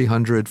roughly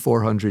 300,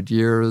 400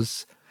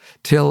 years.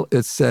 till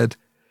it said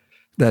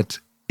that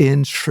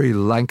in Sri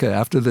Lanka,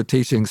 after the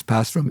teachings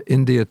passed from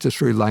India to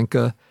Sri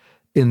Lanka,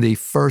 in the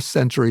 1st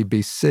century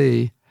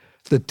BC,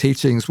 the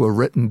teachings were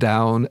written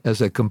down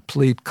as a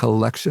complete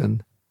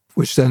collection,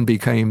 which then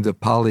became the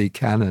Pali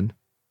Canon.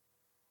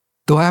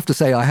 Though I have to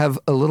say, I have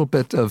a little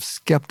bit of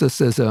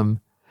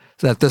skepticism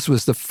that this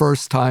was the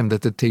first time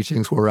that the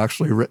teachings were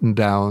actually written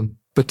down,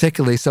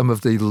 particularly some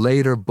of the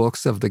later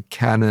books of the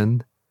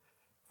canon,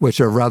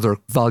 which are rather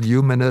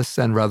voluminous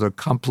and rather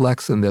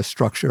complex in their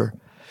structure.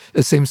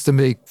 It seems to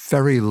me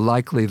very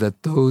likely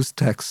that those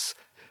texts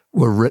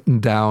were written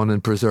down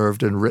and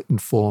preserved in written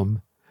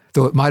form,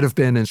 though it might have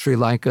been in Sri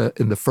Lanka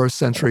in the 1st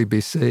century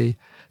BC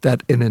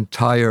that an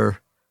entire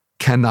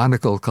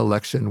canonical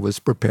collection was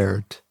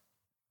prepared.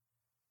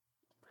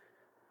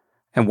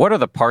 And what are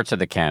the parts of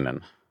the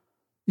canon?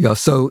 Yeah,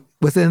 so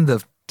within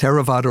the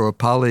Theravada or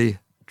Pali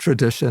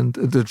tradition,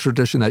 the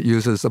tradition that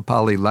uses the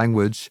Pali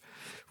language,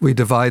 we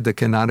divide the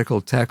canonical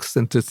texts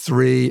into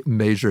 3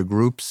 major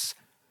groups.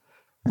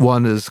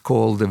 One is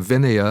called the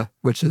Vinaya,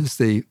 which is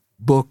the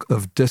book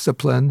of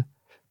discipline,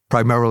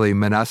 primarily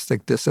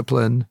monastic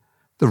discipline,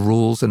 the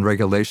rules and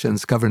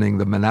regulations governing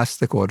the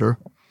monastic order.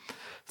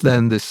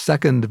 Then the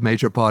second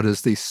major part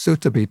is the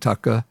Sutta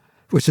Pitaka,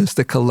 which is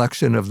the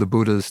collection of the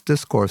Buddha's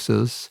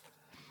discourses.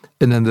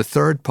 And then the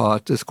third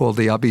part is called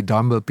the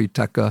Abhidharma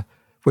Pitaka,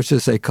 which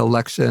is a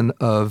collection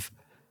of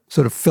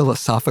sort of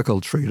philosophical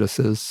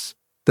treatises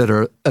that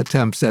are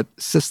attempts at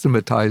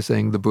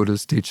systematizing the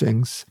Buddha's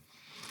teachings.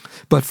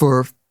 But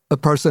for a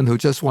person who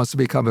just wants to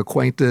become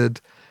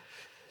acquainted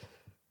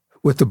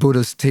with the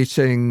Buddha's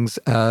teachings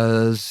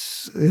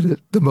as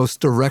the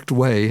most direct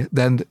way,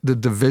 then the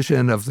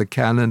division of the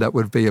canon that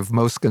would be of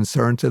most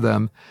concern to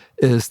them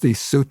is the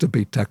Sutta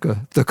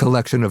Pitaka, the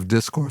collection of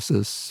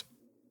discourses.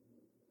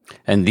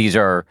 And these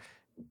are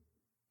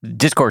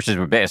discourses,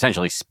 were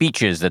essentially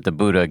speeches that the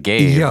Buddha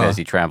gave as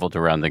he traveled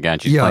around the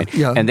Ganges plain.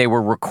 Yeah. And they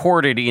were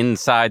recorded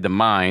inside the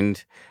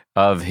mind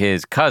of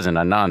his cousin,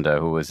 Ananda,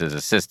 who was his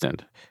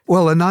assistant.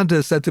 Well, Ananda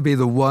is said to be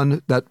the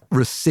one that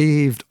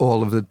received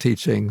all of the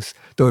teachings,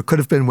 though it could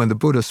have been when the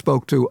Buddha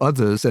spoke to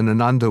others and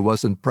Ananda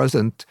wasn't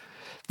present,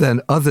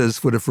 then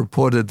others would have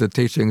reported the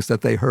teachings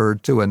that they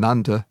heard to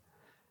Ananda.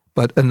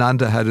 But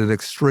Ananda had an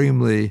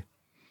extremely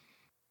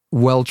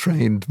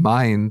well-trained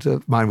mind,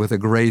 a mind with a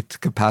great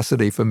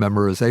capacity for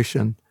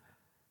memorization.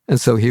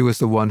 And so he was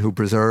the one who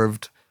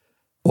preserved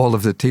all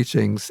of the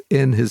teachings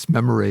in his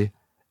memory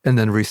and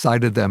then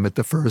recited them at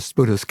the first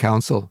Buddhist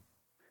council.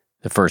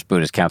 The first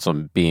Buddhist council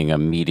being a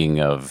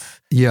meeting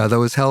of that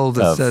was held,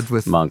 as said,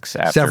 with monks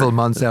several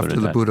months after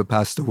the Buddha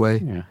passed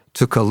away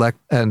to collect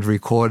and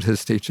record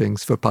his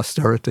teachings for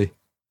posterity.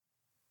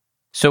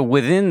 So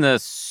within the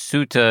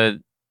Sutta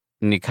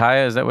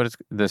Nikaya, is that what it's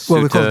the Sutta?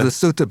 Well, we call it the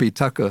Sutta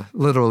Pitaka,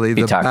 literally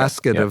the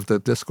basket of the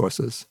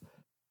discourses.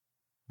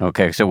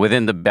 Okay, so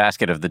within the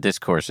basket of the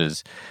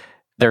discourses,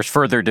 there's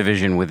further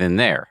division within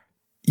there.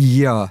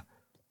 Yeah.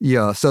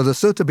 So the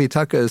Sutta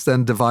Pitaka is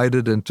then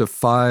divided into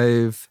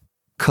 5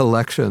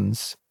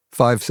 collections,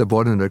 5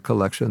 subordinate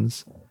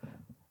collections.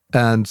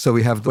 And so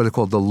we have what are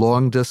called the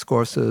long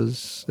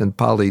discourses, in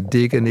Pali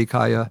Digha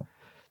Nikaya,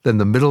 then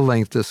the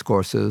middle-length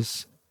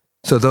discourses.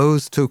 So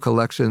those 2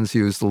 collections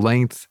use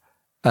length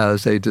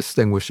as a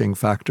distinguishing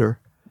factor.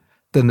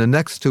 Then the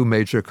next 2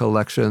 major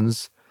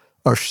collections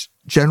are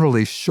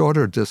generally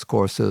shorter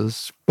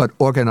discourses, but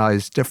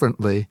organized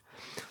differently.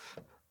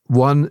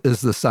 One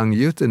is the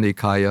Samyutta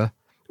Nikaya,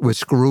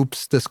 which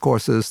groups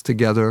discourses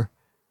together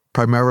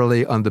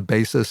primarily on the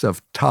basis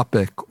of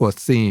topic or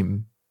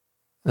theme.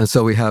 And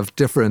so we have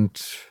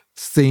different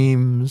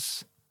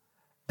themes,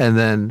 and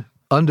then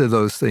under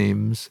those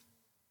themes,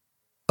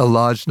 a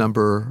large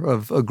number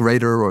of a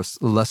greater or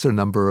lesser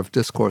number of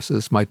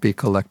discourses might be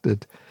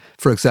collected.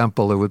 For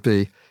example, it would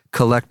be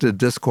collected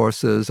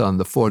discourses on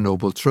the 4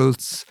 Noble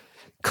Truths,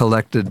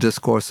 collected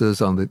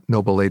discourses on the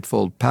Noble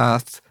Eightfold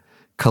Path,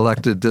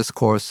 collected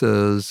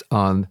discourses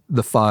on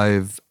the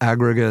 5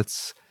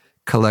 aggregates,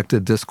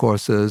 collected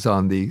discourses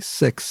on the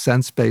 6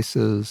 sense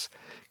bases,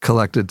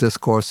 collected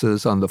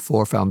discourses on the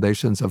 4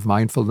 foundations of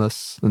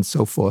mindfulness, and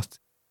so forth.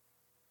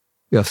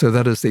 So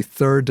that is the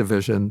third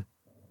division,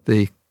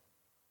 the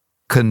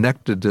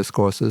connected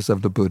discourses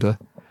of the Buddha.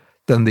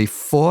 Then the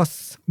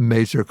 4th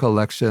major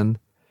collection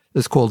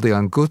is called the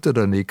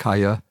Anguttara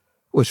Nikaya,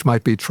 which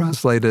might be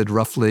translated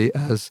roughly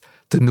as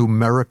the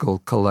numerical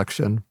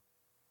collection.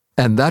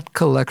 And that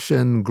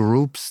collection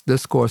groups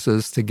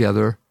discourses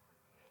together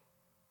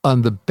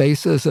on the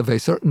basis of a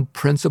certain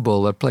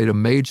principle that played a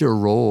major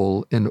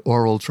role in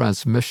oral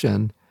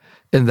transmission,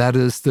 and that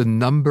is the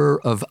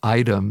number of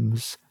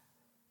items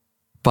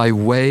by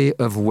way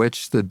of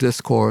which the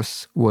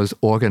discourse was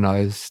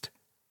organized.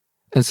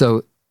 And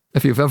so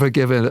if you've ever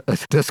given a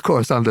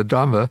discourse on the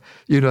Dhamma,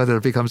 you know that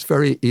it becomes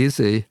very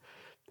easy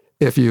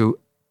if you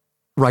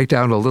write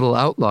down a little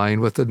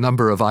outline with the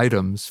number of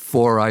items,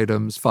 4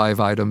 items, 5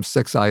 items,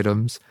 6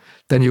 items,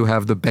 then you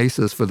have the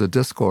basis for the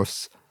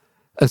discourse.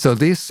 And so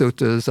these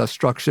suttas are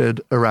structured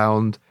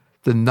around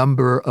the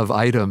number of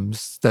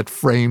items that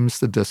frames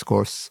the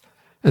discourse.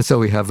 And so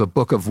we have the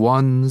Book of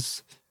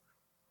Ones,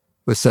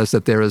 which says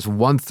that there is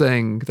one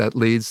thing that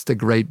leads to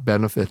great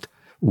benefit,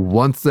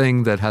 one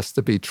thing that has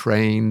to be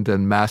trained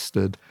and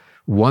mastered,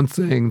 one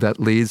thing that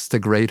leads to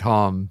great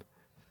harm.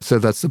 So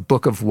that's the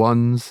Book of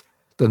Ones,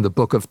 then the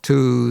Book of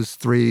Twos,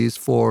 Threes,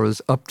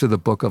 Fours, up to the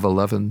Book of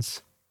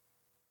 11s.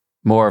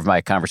 More of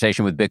my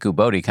conversation with Bhikkhu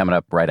Bodhi coming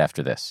up right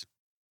after this.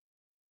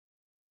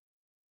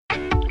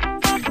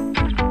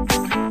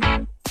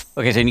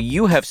 Okay, so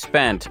you have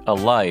spent a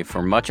life,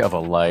 or much of a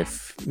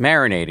life,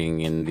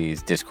 marinating in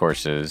these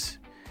discourses.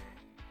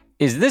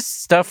 Is this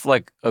stuff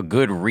like a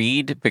good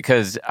read?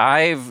 Because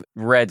I've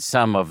read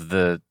some of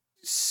the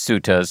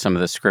suttas, some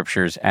of the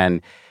scriptures,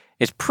 and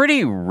it's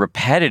pretty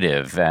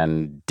repetitive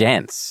and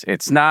dense.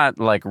 It's not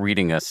like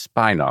reading a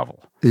spy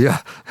novel.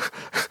 Yeah.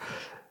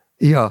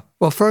 Yeah.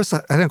 Well, first, I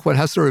think one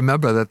has to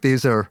remember that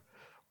these are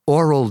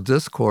oral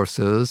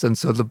discourses, and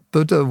so the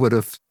Buddha would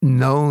have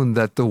known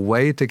that the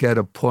way to get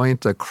a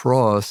point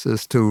across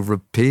is to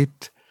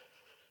repeat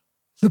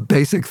the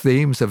basic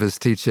themes of his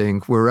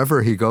teaching.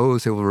 Wherever he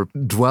goes, he will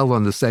dwell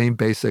on the same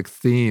basic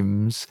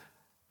themes,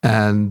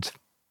 and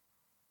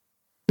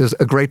there's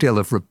a great deal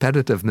of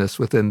repetitiveness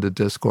within the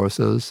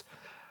discourses.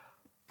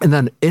 And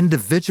then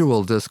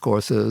individual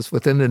discourses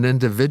within an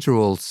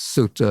individual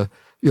sutta,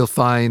 you'll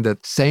find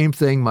that same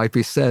thing might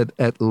be said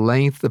at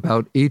length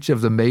about each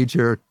of the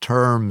major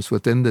terms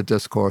within the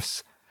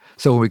discourse.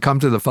 So when we come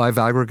to the five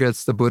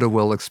aggregates, the Buddha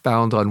will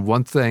expound on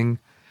one thing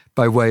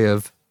by way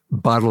of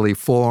bodily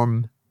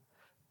form,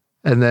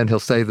 and then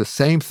he'll say the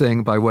same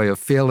thing by way of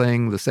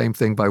feeling, the same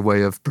thing by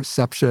way of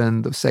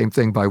perception, the same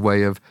thing by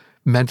way of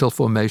mental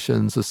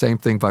formations, the same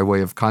thing by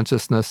way of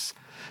consciousness.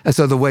 And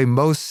so the way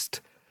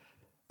most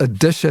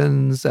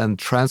editions and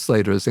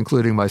translators,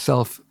 including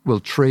myself, will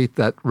treat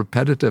that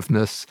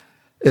repetitiveness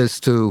is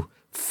to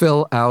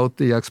fill out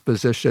the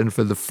exposition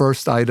for the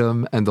first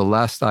item and the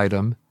last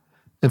item,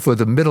 and for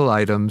the middle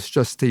items,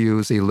 just to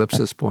use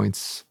ellipsis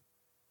points.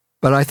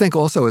 But I think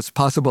also it's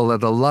possible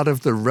that a lot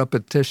of the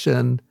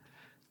repetition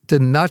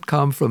did not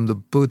come from the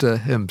Buddha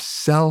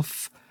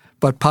himself,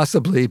 but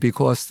possibly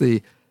because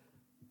the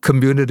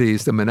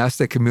communities, the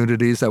monastic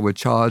communities that were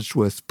charged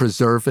with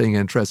preserving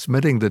and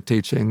transmitting the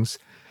teachings,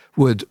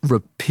 would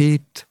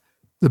repeat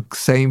the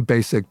same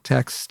basic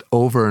text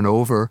over and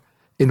over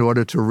in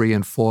order to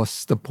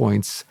reinforce the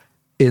points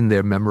in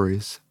their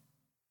memories.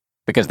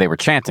 Because they were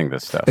chanting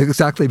this stuff.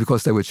 Exactly,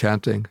 because they were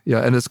chanting.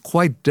 Yeah, and it's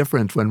quite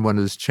different when one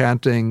is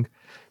chanting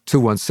to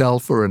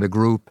oneself or in a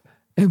group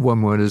and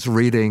when one is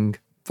reading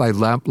by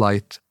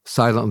lamplight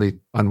silently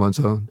on one's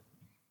own.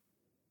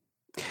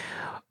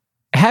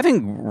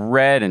 Having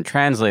read and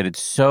translated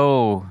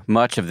so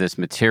much of this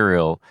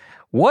material,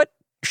 what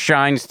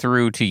shines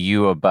through to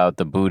you about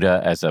the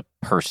Buddha as a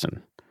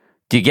person?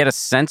 Do you get a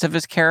sense of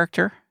his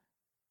character?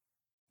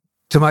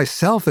 To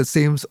myself, it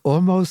seems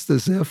almost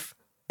as if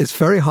it's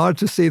very hard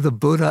to see the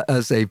Buddha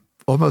as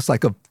almost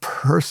like a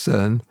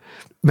person,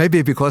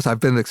 maybe because I've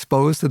been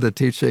exposed to the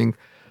teaching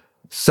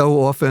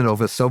so often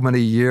over so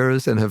many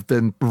years and have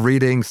been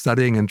reading,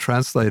 studying, and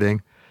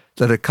translating,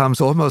 that it comes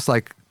almost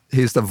like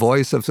he's the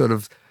voice of sort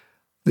of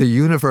the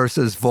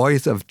universe's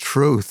voice of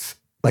truth,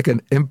 like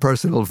an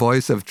impersonal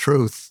voice of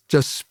truth,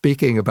 just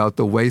speaking about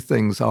the way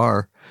things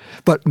are.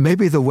 But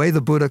maybe the way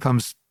the Buddha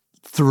comes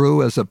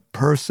through as a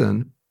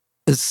person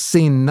is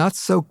seen not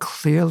so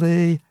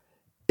clearly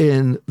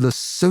in the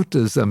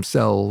suttas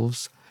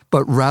themselves,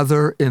 but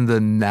rather in the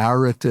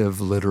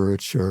narrative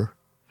literature,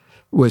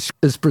 which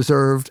is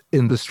preserved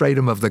in the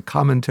stratum of the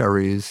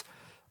commentaries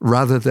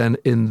rather than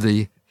in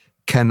the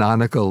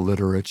canonical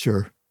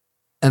literature.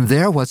 And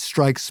there what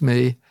strikes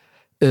me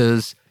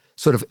is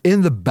sort of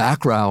in the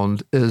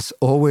background is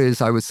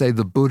always, I would say,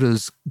 the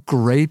Buddha's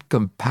great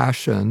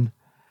compassion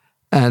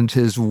and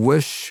his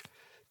wish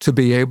to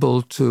be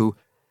able to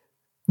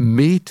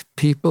meet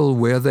people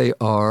where they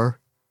are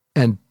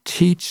and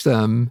teach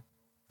them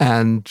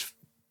and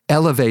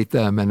elevate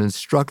them and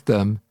instruct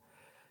them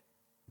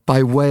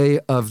by way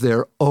of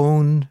their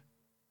own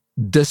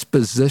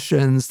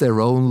dispositions, their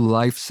own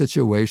life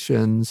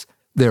situations,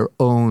 their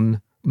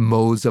own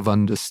modes of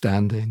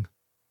understanding.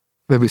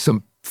 Maybe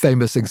some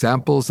famous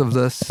examples of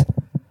this.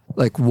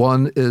 Like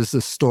one is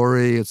the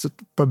story, it's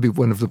probably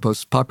one of the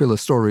most popular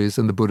stories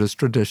in the Buddhist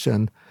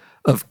tradition,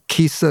 of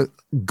Kisa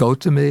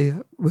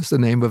Gotami was the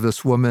name of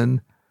this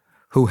woman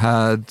who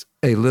had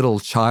a little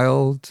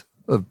child,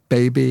 a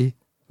baby,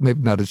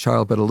 maybe not a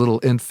child, but a little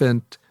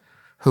infant,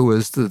 who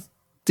was the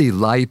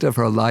delight of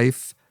her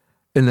life.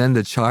 And then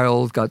the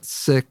child got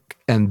sick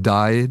and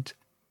died,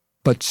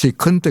 but she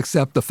couldn't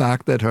accept the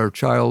fact that her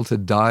child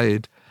had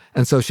died.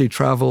 And so she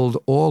traveled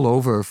all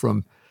over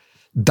from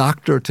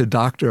doctor to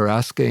doctor,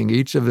 asking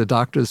each of the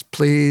doctors,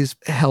 please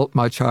help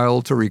my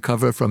child to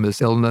recover from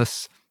his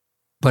illness.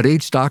 But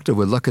each doctor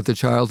would look at the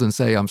child and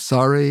say, I'm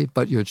sorry,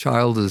 but your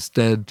child is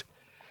dead.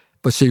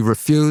 But she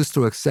refused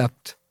to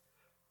accept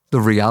the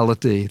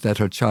reality that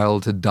her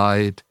child had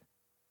died.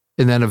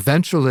 And then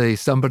eventually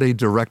somebody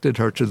directed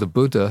her to the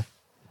Buddha,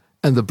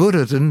 and the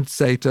Buddha didn't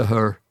say to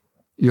her,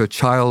 your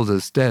child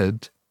is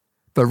dead,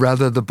 but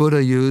rather the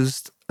Buddha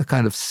used a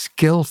kind of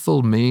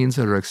skillful means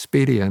or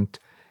expedient.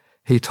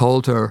 He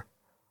told her,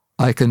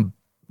 I can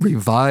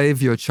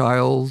revive your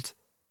child,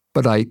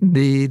 but I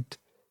need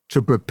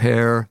to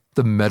prepare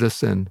the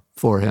medicine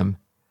for him.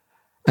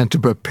 And to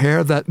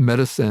prepare that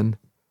medicine,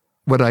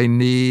 what I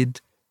need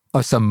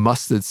are some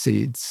mustard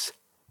seeds.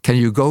 Can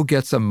you go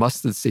get some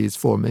mustard seeds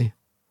for me?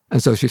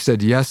 And so she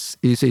said, yes,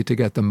 easy to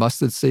get the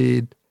mustard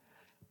seed.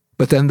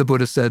 But then the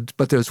Buddha said,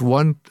 but there's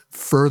one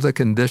further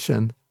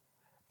condition,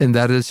 and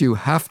that is you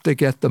have to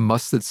get the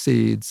mustard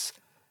seeds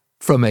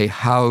from a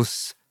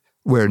house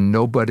where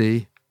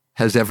nobody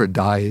has ever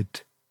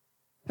died.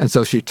 And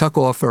so she took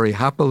off very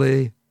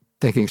happily,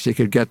 thinking she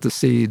could get the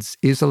seeds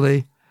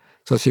easily.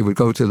 So she would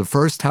go to the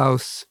first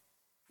house.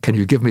 Can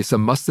you give me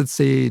some mustard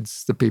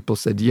seeds? The people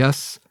said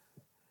yes.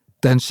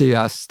 Then she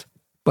asked,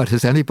 but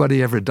has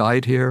anybody ever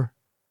died here?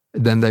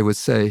 And then they would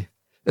say,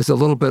 it's a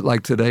little bit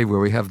like today where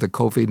we have the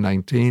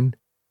COVID-19.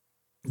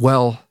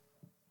 Well,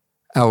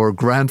 our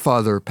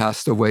grandfather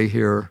passed away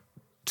here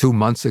 2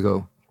 months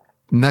ago.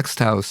 Next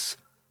house,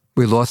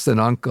 we lost an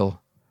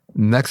uncle.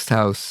 Next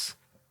house,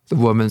 the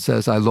woman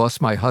says, I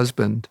lost my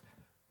husband.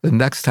 The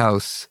next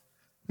house,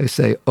 they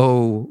say,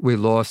 oh, we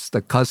lost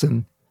a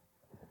cousin.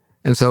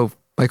 And so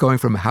by going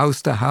from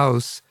house to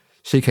house,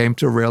 she came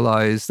to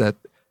realize that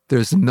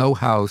there's no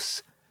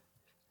house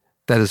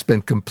that has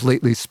been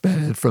completely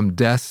spared from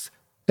death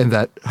and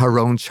that her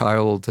own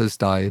child has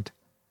died.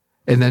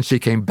 And then she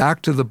came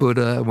back to the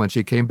Buddha. When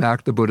she came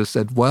back, the Buddha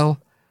said, well,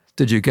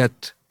 did you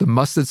get the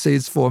mustard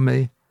seeds for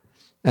me?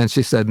 And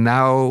she said,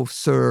 now,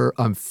 sir,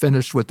 I'm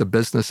finished with the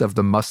business of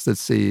the mustard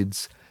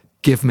seeds.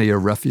 Give me a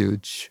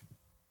refuge.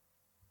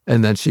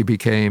 And then she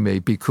became a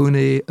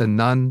bhikkhuni, a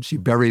nun. She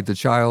buried the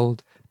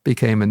child,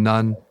 became a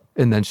nun,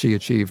 and then she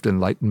achieved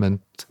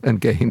enlightenment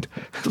and gained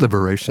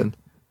liberation.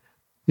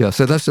 Yeah,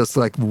 so that's just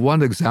like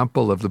one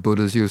example of the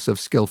Buddha's use of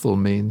skillful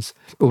means.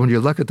 But when you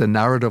look at the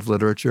narrative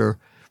literature,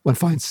 one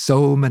finds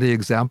so many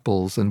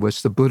examples in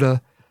which the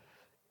Buddha,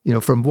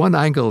 from one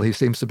angle, he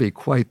seems to be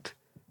quite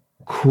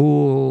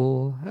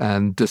cool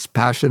and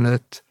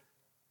dispassionate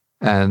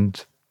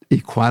and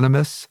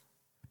equanimous,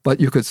 but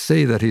you could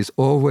see that he's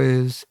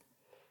always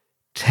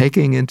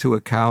taking into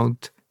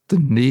account the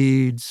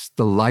needs,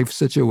 the life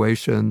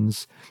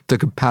situations, the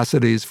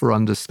capacities for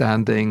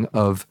understanding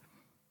of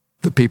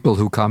the people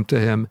who come to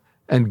him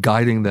and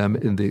guiding them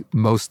in the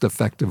most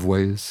effective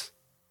ways.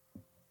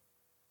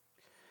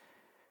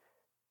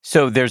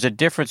 So there's a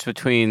difference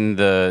between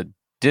the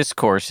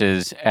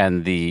discourses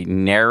and the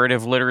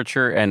narrative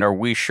literature, and are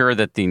we sure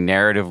that the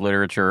narrative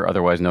literature,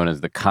 otherwise known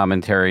as the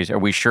commentaries, are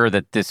we sure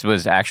that this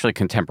was actually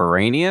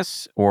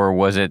contemporaneous, or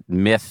was it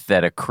myth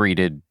that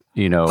accreted,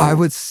 I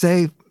would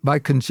say my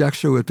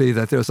conjecture would be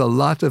that there's a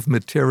lot of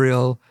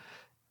material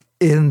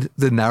in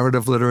the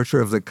narrative literature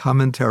of the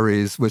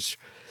commentaries which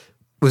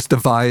was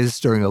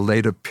devised during a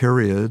later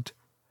period.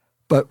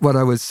 But what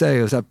I would say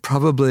is that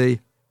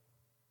probably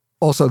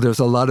also there's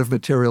a lot of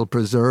material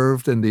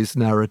preserved in these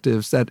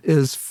narratives that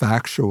is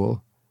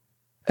factual.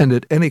 And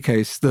in any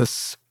case,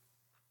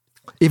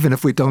 even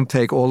if we don't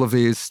take all of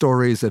these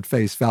stories at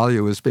face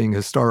value as being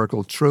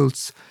historical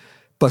truths,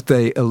 but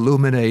they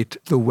illuminate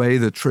the way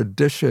the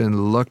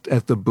tradition looked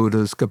at the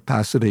Buddha's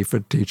capacity for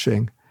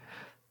teaching,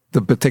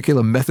 the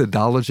particular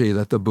methodology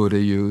that the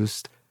Buddha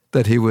used,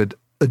 that he would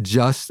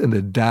adjust and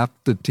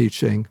adapt the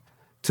teaching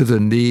to the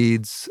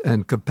needs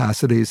and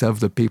capacities of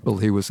the people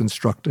he was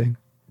instructing.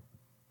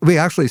 We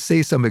actually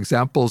see some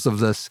examples of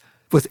this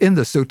within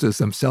the suttas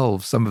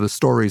themselves, some of the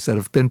stories that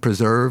have been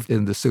preserved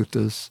in the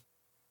suttas.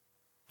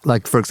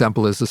 Like, for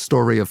example, there's the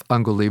story of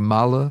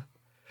Angulimala.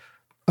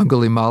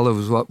 Angulimala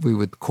was what we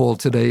would call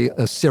today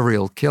a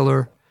serial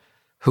killer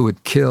who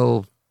would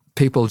kill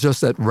people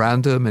just at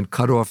random and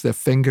cut off their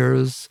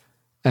fingers.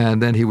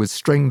 And then he would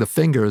string the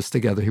fingers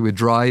together. He would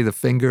dry the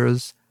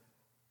fingers,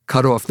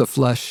 cut off the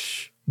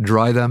flesh,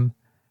 dry them,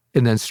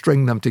 and then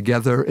string them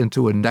together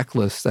into a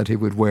necklace that he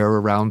would wear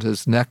around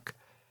his neck.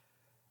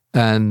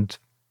 And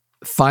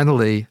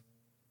finally,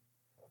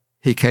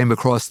 he came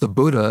across the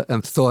Buddha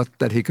and thought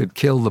that he could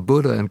kill the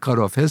Buddha and cut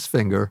off his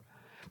finger.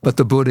 But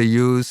the Buddha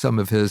used some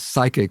of his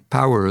psychic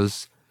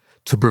powers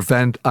to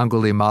prevent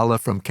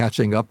Angulimala from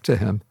catching up to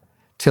him,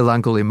 till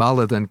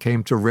Angulimala then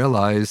came to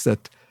realize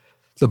that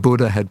the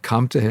Buddha had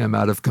come to him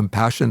out of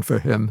compassion for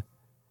him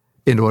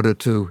in order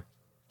to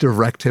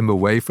direct him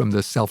away from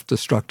this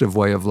self-destructive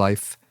way of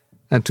life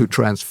and to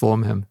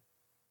transform him.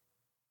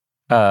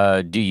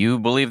 Do you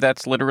believe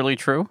that's literally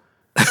true?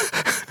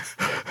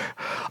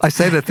 I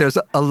say that there's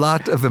a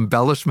lot of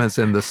embellishments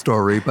in the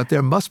story, but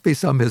there must be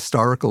some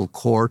historical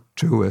core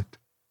to it.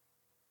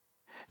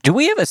 Do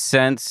we have a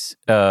sense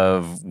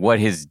of what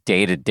his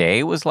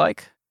day-to-day was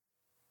like?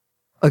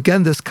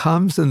 Again, this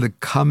comes in the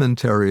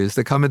commentaries.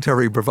 The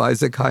commentary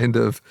provides a kind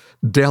of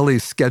daily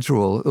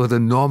schedule or the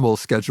normal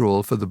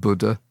schedule for the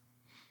Buddha.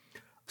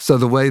 So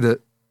the way the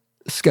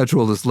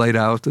schedule is laid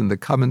out in the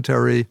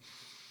commentary,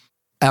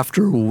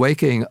 after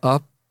waking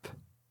up,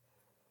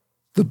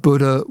 the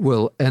Buddha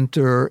will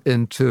enter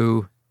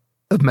into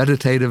a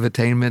meditative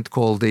attainment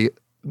called the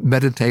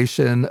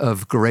meditation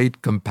of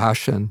great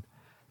compassion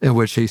in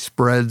which he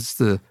spreads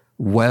the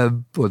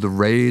web or the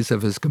rays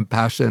of his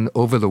compassion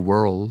over the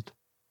world.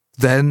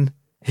 Then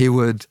he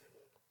would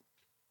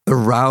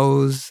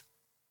arouse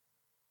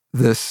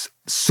this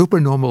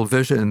supernormal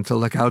vision to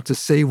look out to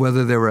see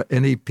whether there were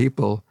any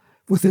people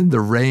within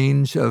the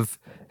range of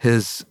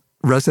his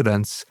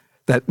residence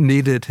that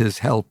needed his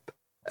help.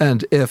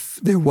 And if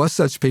there was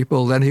such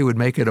people, then he would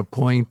make it a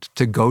point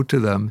to go to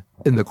them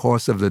in the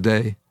course of the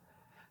day.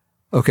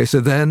 Okay, so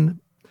then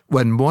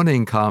when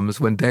morning comes,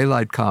 when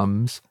daylight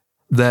comes,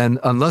 then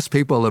unless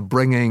people are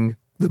bringing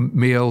the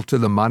meal to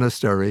the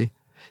monastery,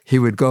 he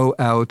would go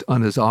out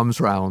on his alms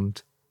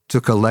round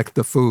to collect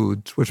the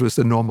food, which was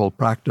the normal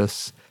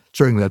practice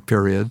during that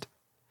period.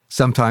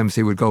 Sometimes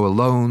he would go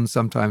alone,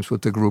 sometimes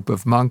with a group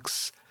of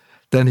monks.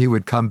 Then he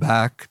would come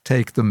back,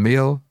 take the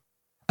meal.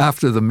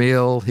 After the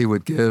meal, he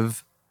would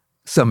give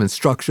some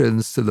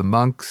instructions to the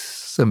monks,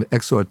 some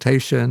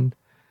exhortation.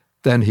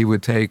 Then he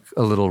would take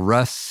a little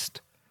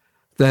rest.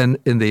 Then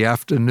in the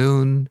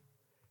afternoon,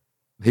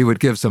 he would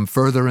give some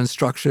further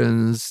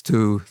instructions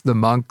to the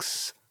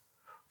monks,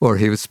 or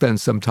he would spend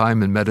some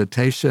time in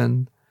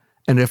meditation.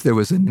 And if there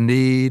was a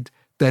need,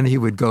 then he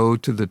would go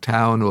to the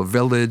town or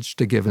village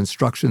to give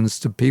instructions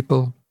to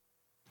people.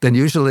 Then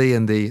usually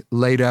in the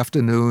late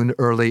afternoon,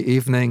 early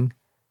evening,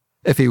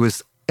 if he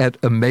was at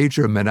a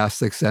major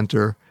monastic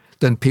center,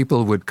 then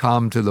people would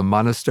come to the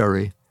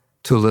monastery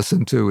to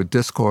listen to a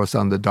discourse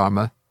on the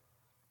Dharma.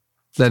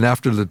 Then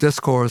after the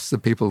discourse, the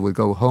people would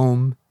go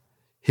home.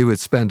 He would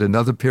spend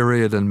another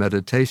period in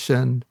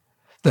meditation.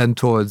 Then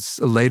towards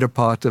the later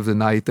part of the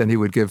night, then he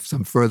would give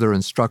some further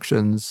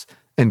instructions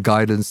and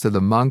guidance to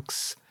the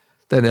monks.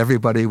 Then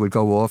everybody would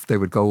go off. They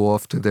would go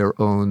off to their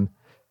own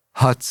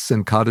huts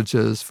and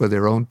cottages for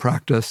their own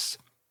practice.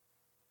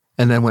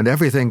 And then when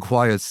everything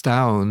quiets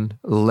down,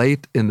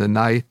 late in the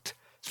night,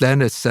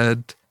 then it's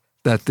said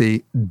that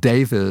the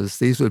devas,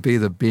 these would be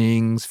the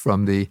beings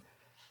from the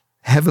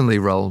heavenly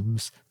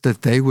realms,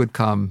 that they would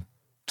come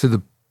to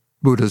the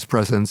Buddha's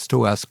presence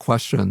to ask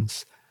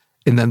questions.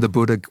 And then the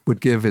Buddha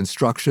would give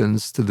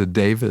instructions to the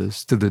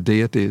devas, to the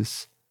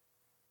deities.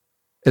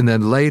 And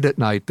then late at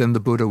night, then the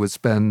Buddha would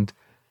spend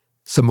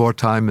some more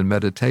time in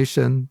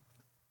meditation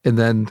and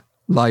then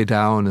lie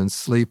down and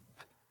sleep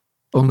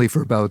only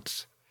for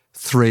about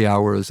 3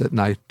 hours at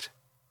night.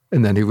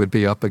 And then he would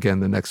be up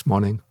again the next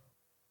morning.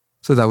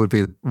 So that would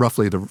be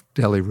roughly the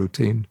daily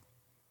routine.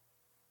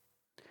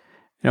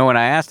 You know, when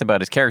I asked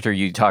about his character,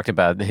 you talked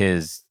about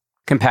his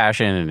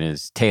compassion and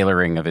his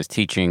tailoring of his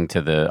teaching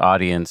to the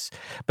audience.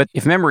 But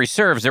if memory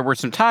serves, there were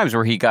some times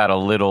where he got a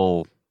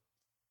little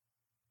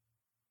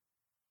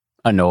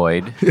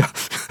annoyed,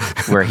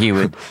 where he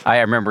would, I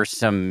remember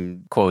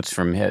some quotes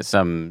from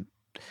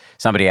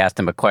somebody asked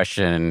him a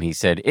question and he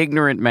said,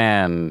 "Ignorant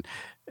man,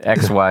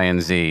 X, Y,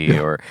 and Z,"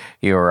 or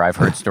I've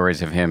heard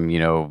stories of him,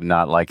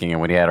 not liking it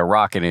when he had a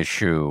rock in his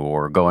shoe,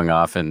 or going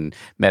off and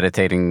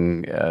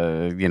meditating,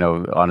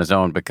 on his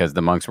own because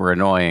the monks were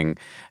annoying.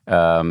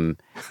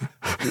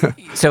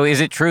 So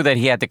is it true that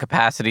he had the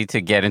capacity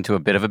to get into a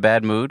bit of a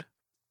bad mood?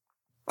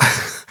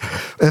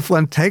 If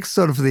one takes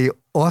sort of the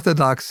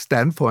orthodox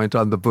standpoint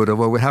on the Buddha,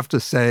 well, we have to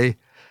say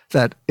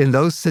that in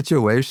those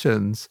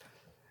situations,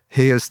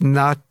 he is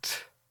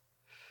not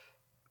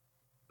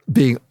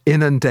being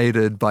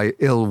inundated by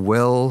ill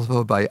will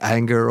or by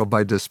anger or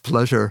by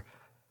displeasure,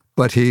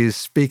 but he's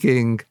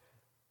speaking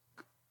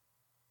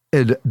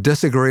in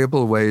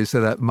disagreeable ways to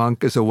that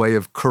monk as a way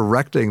of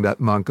correcting that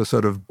monk, or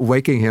sort of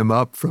waking him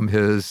up from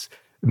his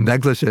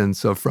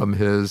negligence or from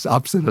his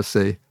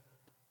obstinacy.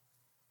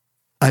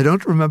 I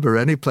don't remember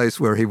any place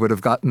where he would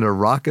have gotten a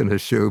rock in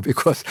his shoe,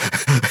 because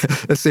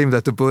it seemed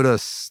that the Buddha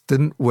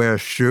didn't wear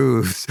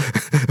shoes,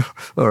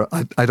 or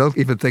I don't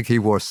even think he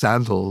wore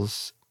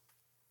sandals.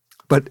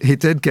 But he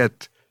did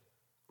get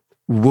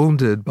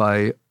wounded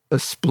by a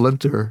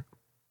splinter.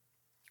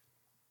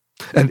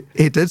 And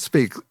he did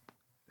speak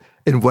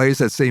in ways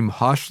that seem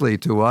harshly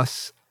to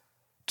us,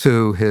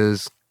 to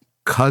his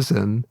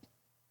cousin,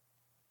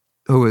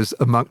 who is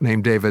a monk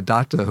named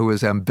Devadatta, who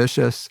was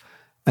ambitious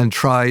and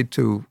tried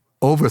to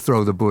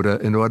overthrow the Buddha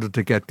in order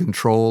to get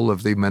control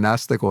of the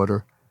monastic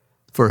order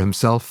for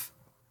himself.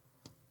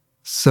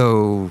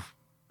 So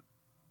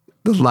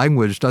the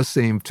language does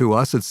seem, to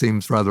us, it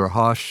seems rather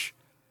harsh.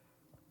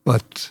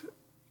 But,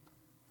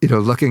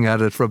 looking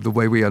at it from the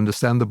way we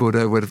understand the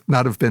Buddha, it would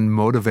not have been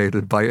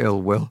motivated by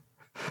ill will.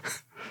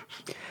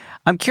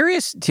 I'm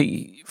curious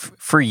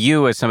for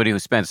you, as somebody who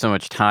spent so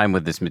much time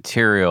with this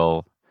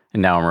material,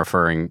 and now I'm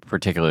referring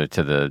particularly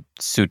to the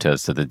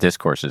suttas, to the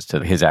discourses,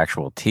 to his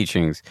actual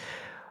teachings,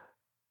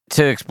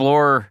 to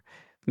explore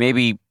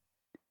maybe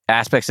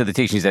aspects of the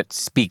teachings that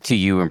speak to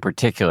you in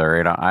particular.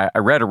 And I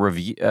read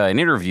an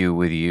interview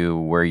with you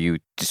where you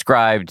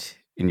described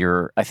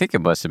I think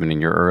it must have been in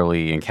your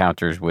early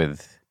encounters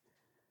with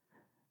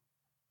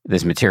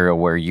this material,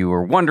 where you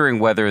were wondering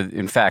whether,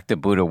 in fact, the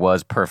Buddha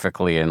was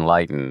perfectly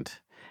enlightened.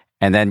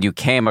 And then you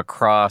came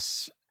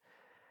across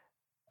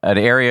an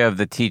area of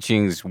the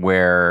teachings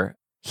where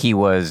he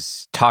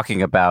was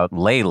talking about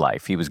lay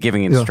life. He was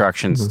giving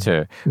instructions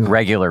to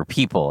regular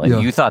people.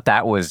 And you thought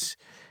that was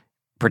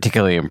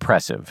particularly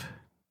impressive.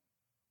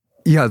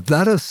 Yeah,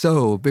 that is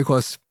so,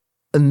 because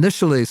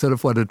initially sort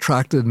of what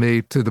attracted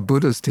me to the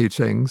Buddha's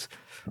teachings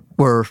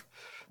were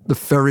the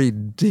very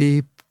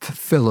deep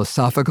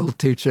philosophical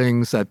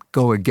teachings that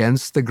go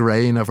against the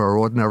grain of our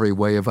ordinary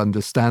way of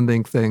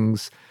understanding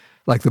things,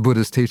 like the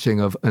Buddha's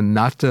teaching of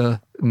anatta,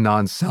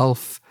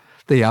 non-self,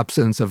 the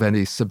absence of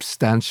any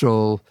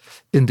substantial,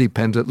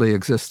 independently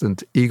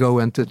existent ego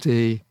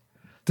entity,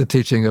 the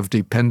teaching of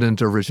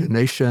dependent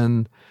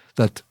origination,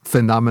 that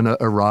phenomena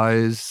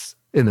arise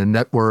in a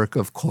network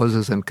of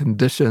causes and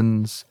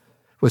conditions,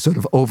 which sort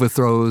of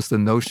overthrows the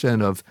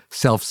notion of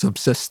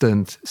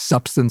self-subsistent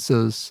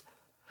substances.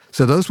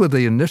 So those were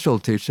the initial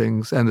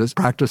teachings and the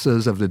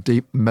practices of the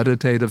deep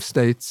meditative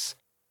states.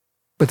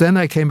 But then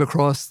I came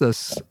across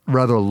this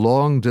rather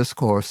long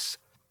discourse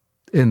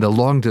in the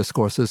long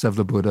discourses of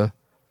the Buddha.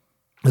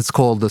 It's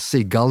called the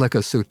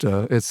Sigalika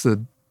Sutta. It's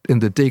in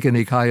the Digha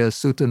Nikaya,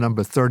 Sutta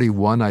number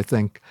 31, I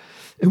think,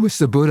 in which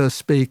the Buddha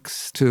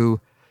speaks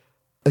to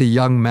a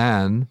young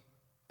man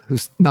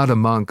who's not a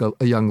monk,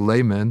 a young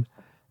layman,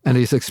 and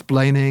he's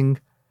explaining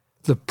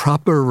the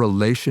proper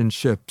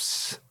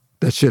relationships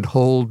that should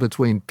hold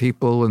between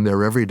people in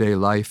their everyday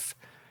life,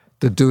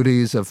 the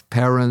duties of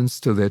parents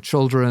to their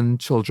children,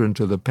 children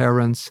to the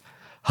parents,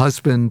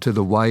 husband to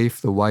the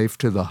wife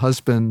to the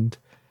husband,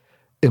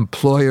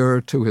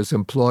 employer to his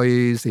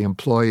employees, the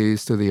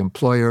employees to the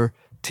employer,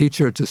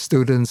 teacher to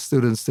students,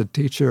 students to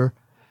teacher.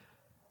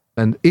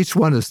 And each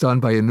one is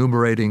done by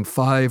enumerating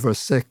 5 or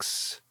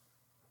 6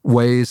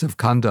 ways of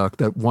conduct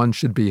that one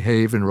should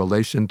behave in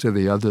relation to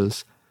the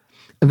others.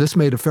 And this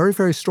made a very,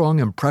 very strong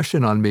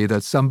impression on me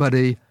that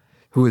somebody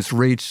who has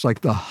reached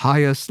like the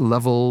highest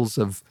levels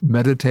of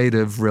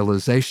meditative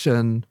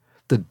realization,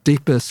 the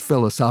deepest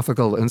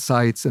philosophical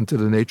insights into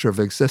the nature of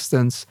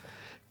existence,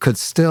 could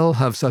still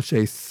have such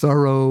a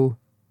thorough,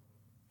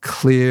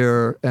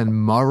 clear, and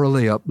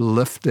morally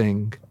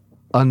uplifting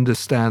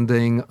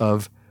understanding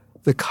of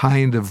the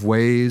kind of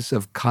ways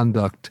of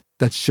conduct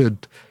that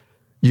should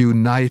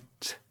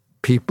unite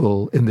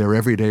people in their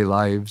everyday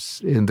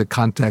lives in the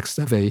context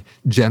of a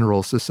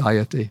general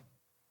society.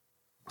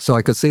 So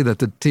I could see that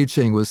the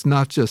teaching was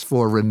not just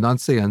for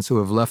renunciants who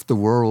have left the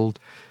world,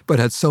 but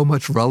had so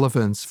much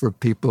relevance for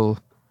people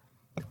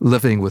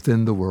living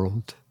within the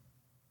world.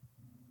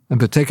 And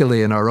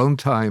particularly in our own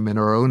time, in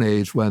our own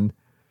age, when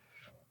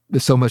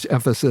there's so much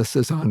emphasis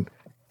is on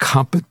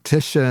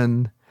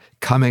competition,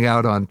 coming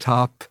out on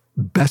top,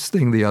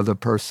 besting the other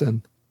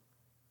person.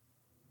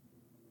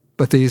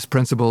 But these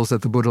principles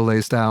that the Buddha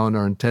lays down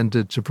are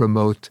intended to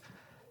promote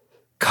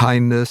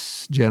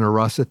kindness,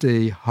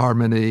 generosity,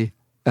 harmony,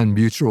 and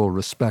mutual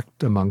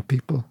respect among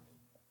people.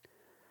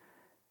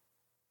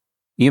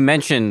 You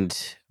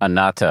mentioned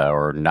anatta,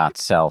 or not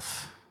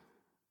self,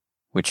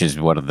 which is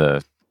one of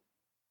the,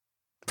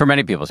 for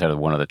many people, sort of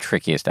one of the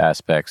trickiest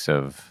aspects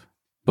of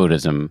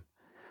Buddhism.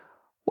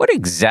 What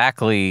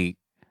exactly,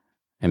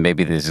 and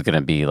maybe this is going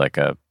to be like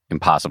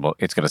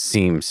it's going to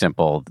seem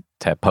simple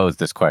to pose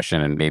this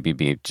question and maybe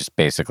be just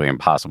basically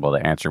impossible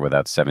to answer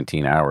without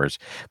 17 hours,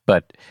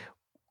 but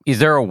is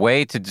there a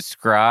way to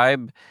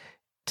describe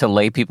to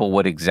lay people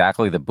what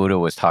exactly the Buddha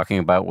was talking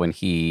about when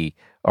he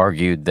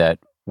argued that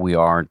we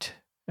aren't,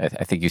 I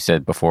think you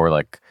said before,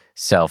 like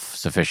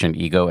self-sufficient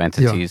ego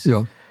entities?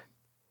 Yeah.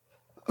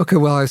 Okay,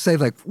 well, I say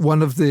like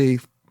one of the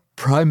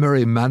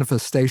primary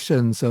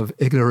manifestations of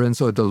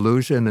ignorance or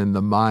delusion in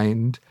the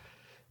mind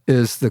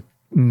is the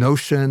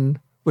notion,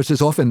 which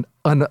is often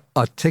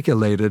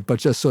unarticulated, but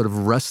just sort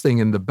of resting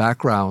in the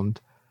background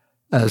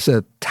as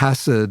a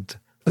tacit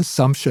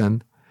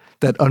assumption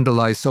that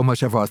underlies so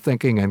much of our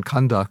thinking and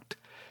conduct.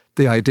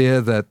 The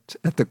idea that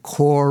at the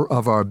core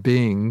of our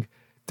being,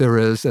 there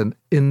is an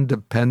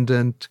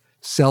independent,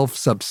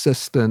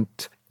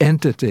 self-subsistent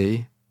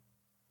entity,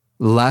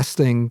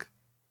 lasting,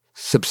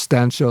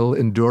 substantial,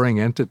 enduring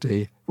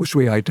entity, which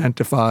we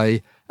identify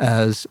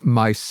as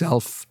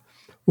myself,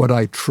 what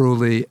I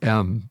truly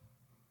am.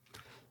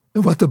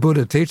 And what the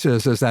Buddha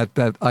teaches is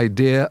that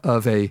idea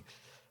of a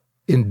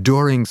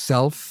enduring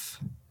self,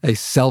 a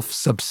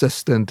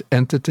self-subsistent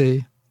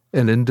entity,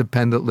 an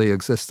independently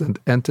existent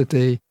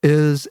entity,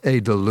 is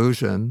a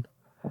delusion.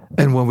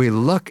 And when we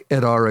look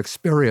at our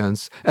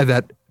experience, and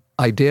that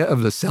idea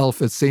of the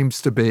self, it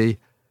seems to be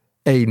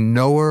a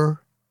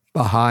knower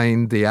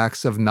behind the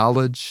acts of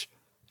knowledge,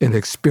 an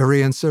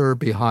experiencer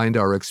behind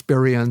our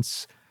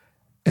experience,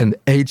 an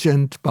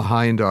agent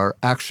behind our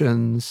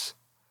actions,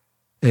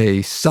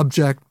 a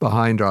subject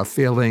behind our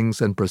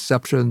feelings and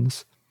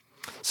perceptions.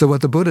 So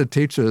what the Buddha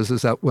teaches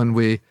is that when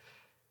we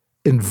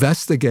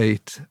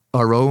investigate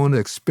our own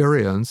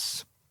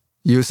experience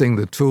using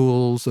the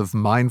tools of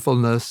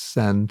mindfulness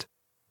and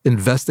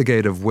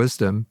investigative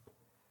wisdom,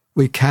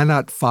 we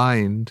cannot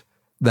find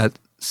that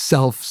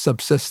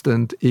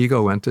self-subsistent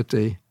ego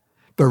entity,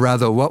 but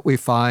rather what we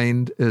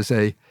find is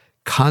a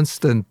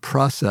constant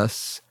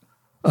process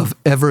of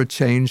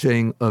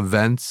ever-changing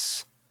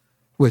events,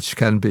 which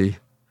can be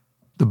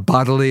the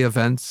bodily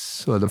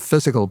events or the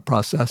physical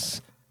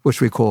process, which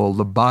we call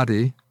the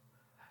body,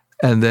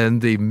 and then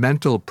the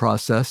mental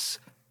process,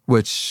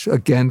 which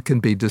again can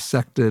be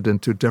dissected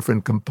into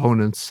different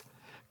components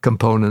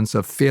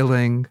of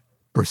feeling,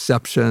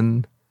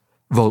 perception,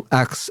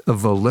 acts of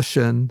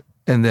volition,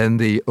 and then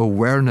the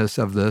awareness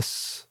of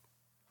this,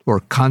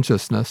 or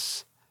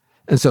consciousness.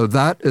 And so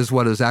that is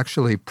what is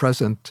actually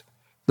present,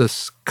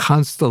 this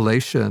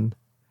constellation,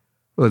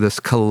 or this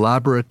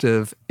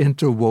collaborative,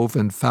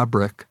 interwoven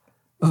fabric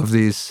of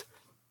these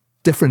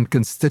different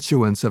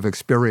constituents of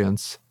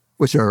experience,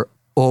 which are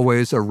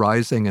always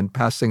arising and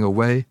passing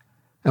away,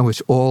 and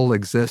which all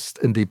exist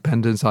in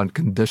dependence on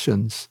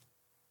conditions.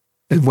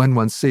 And when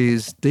one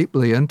sees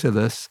deeply into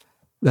this,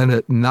 then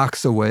it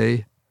knocks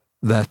away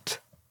that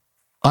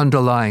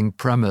underlying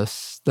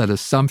premise, that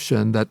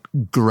assumption, that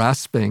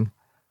grasping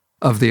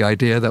of the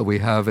idea that we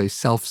have a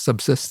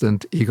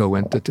self-subsistent ego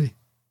entity.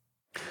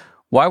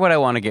 Why would I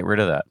want to get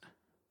rid of that?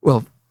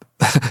 Well,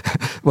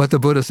 what the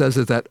Buddha says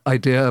is that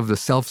idea of the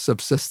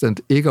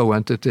self-subsistent ego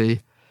entity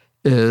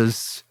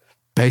is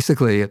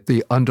basically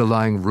the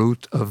underlying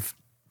root of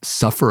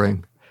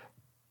suffering.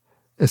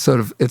 It's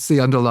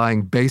the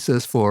underlying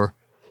basis for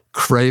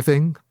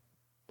craving,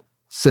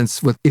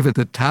 since with even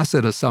the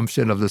tacit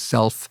assumption of the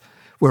self,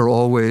 we're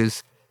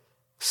always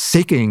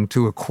seeking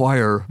to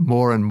acquire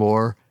more and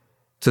more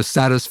to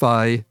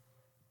satisfy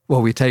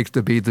what we take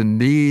to be the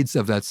needs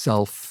of that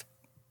self,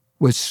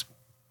 which,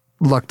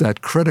 looked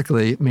at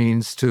critically,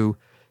 means to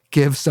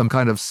give some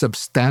kind of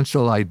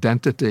substantial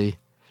identity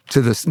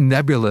to this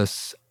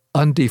nebulous,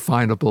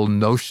 undefinable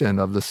notion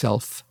of the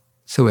self.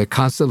 So we're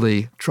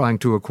constantly trying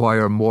to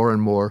acquire more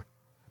and more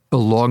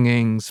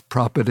belongings,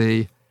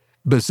 property,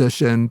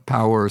 position,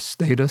 power,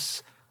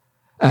 status.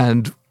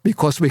 And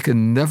because we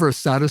can never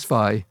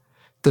satisfy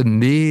the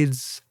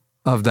needs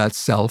of that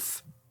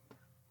self,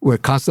 we're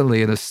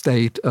constantly in a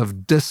state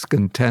of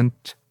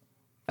discontent.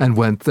 And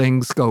when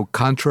things go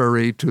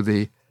contrary to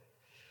the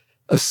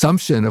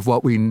assumption of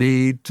what we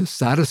need to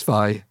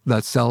satisfy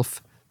that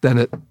self, then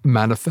it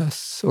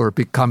manifests or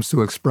it comes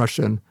to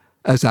expression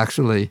as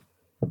actually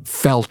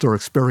felt or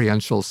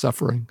experiential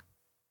suffering.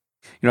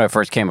 You know, I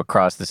first came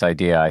across this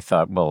idea, I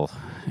thought, well,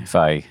 if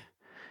I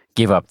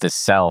give up this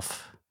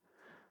self,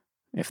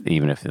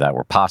 even if that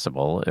were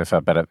possible,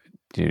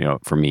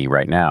 for me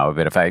right now,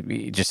 but if I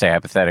just say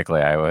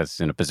hypothetically I was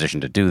in a position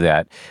to do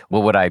that,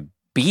 what would I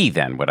be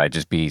then? Would I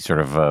just be sort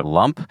of a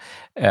lump?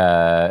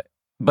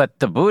 But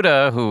the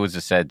Buddha, who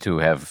was said to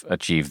have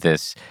achieved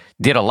this,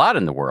 did a lot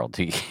in the world.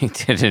 He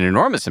did an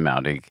enormous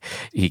amount.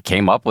 He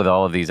came up with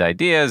all of these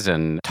ideas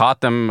and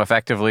taught them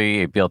effectively.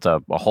 He built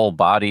a whole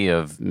body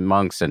of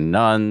monks and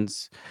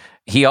nuns.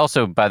 He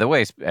also, by the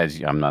way,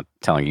 as I'm not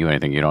telling you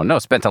anything you don't know,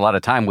 spent a lot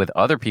of time with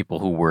other people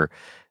who were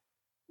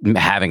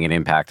having an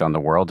impact on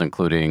the world,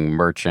 including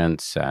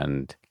merchants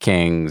and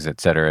kings, et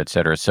cetera, et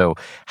cetera. So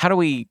how do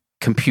we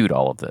compute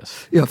all of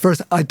this? Yeah,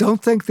 first, I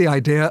don't think the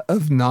idea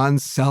of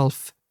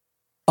non-self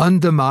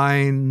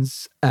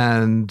undermines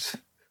and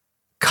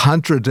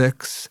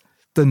contradicts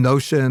the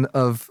notion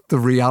of the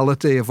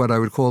reality of what I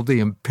would call the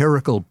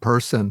empirical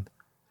person.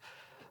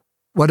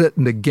 What it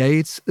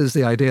negates is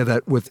the idea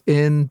that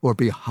within or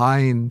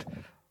behind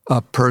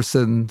a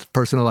person's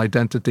personal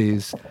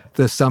identities,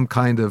 there's some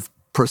kind of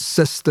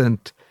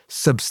persistent,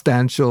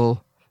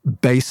 substantial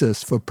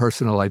basis for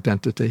personal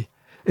identity.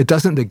 It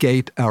doesn't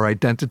negate our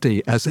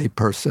identity as a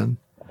person.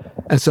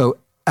 And so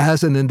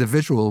as an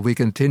individual, we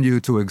continue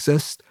to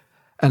exist.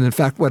 And in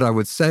fact, what I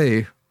would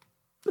say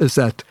is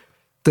that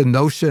the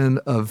notion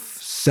of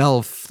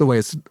self, the way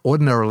it's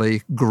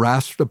ordinarily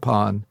grasped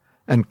upon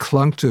and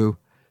clung to,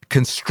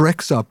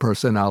 constricts our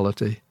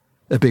personality.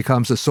 It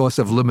becomes a source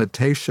of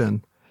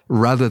limitation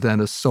rather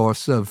than a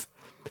source of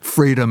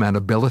freedom and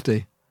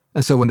ability.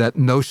 And so when that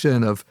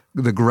notion of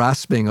the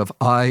grasping of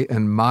I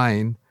and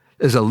mine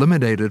is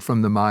eliminated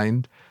from the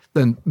mind,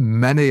 then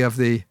many of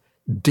the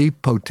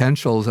deep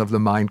potentials of the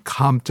mind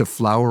come to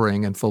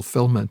flowering and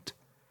fulfillment.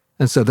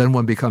 And so then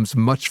one becomes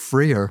much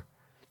freer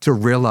to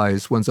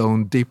realize one's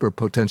own deeper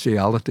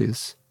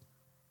potentialities,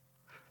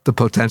 the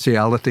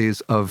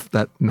potentialities of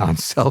that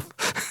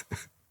non-self.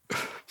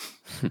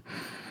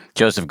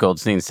 Joseph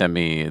Goldstein sent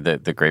me,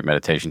 the great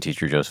meditation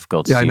teacher, Joseph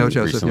Goldstein. Yeah, I know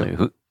Joseph. Recently,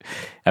 who,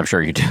 I'm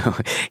sure you do.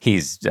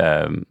 He's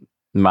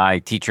my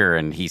teacher,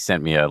 and he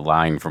sent me a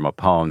line from a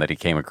poem that he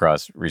came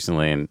across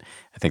recently, and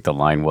I think the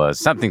line was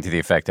something to the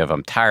effect of,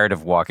 "I'm tired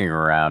of walking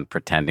around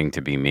pretending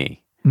to be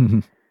me." Mm-hmm.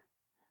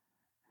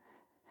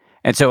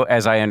 And so,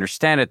 as I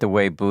understand it, the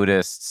way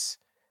Buddhists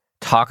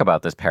talk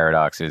about this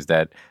paradox is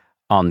that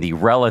on the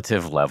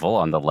relative level,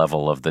 on the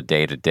level of the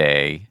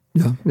day-to-day,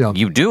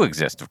 you do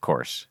exist, of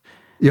course.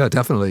 Yeah,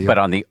 definitely. Yeah. But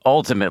on the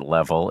ultimate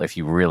level, if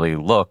you really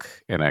look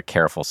in a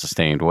careful,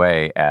 sustained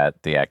way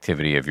at the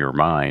activity of your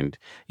mind,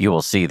 you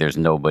will see there's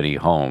nobody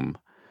home.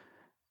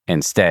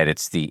 Instead,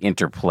 it's the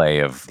interplay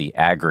of the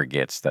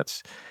aggregates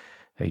that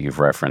you've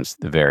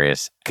referenced, the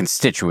various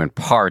constituent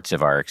parts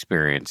of our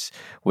experience,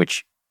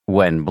 which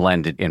when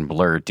blended and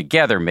blurred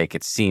together, make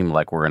it seem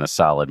like we're in a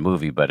solid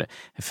movie. But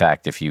in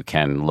fact, if you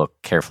can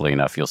look carefully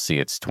enough, you'll see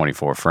it's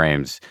 24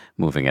 frames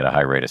moving at a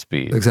high rate of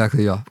speed.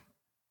 Exactly, yeah.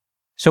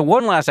 So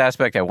one last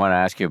aspect I want to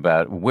ask you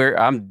about,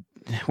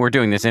 we're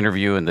doing this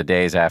interview in the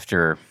days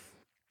after,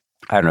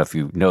 I don't know if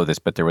you know this,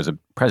 but there was a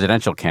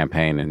presidential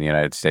campaign in the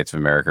United States of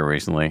America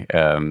recently.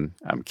 I'm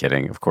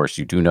kidding. Of course,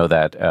 you do know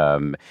that.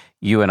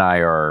 You and I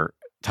are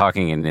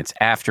talking in its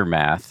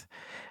aftermath.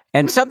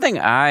 And something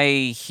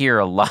I hear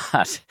a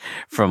lot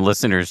from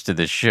listeners to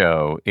this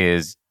show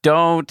is,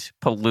 don't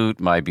pollute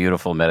my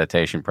beautiful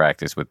meditation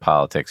practice with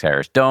politics,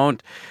 Harris.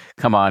 Don't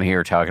come on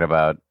here talking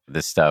about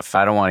this stuff.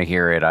 I don't want to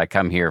hear it. I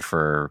come here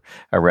for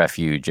a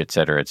refuge, et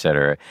cetera, et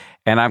cetera.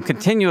 And I'm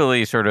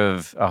continually sort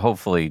of,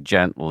 hopefully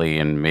gently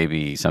and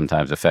maybe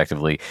sometimes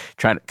effectively,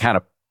 trying to kind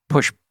of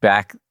push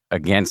back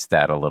against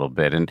that a little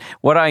bit. And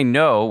what I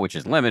know, which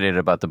is limited,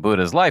 about the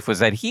Buddha's life was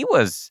that he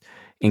was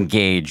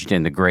engaged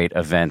in the great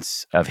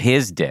events of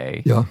his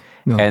day. Yeah.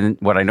 And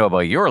what I know about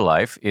your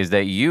life is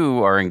that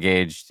you are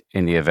engaged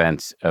in the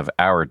events of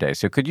our day.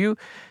 So could you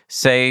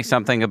say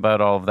something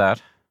about all of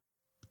that?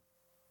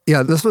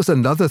 Yeah, this was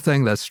another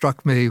thing that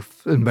struck me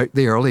in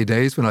the early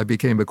days when I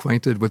became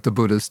acquainted with the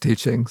Buddha's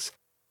teachings,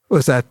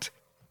 was that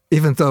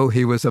even though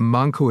he was a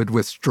monk who had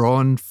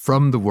withdrawn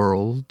from the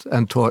world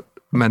and taught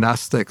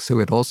monastics who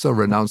had also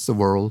renounced the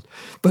world,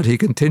 but he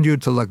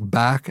continued to look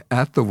back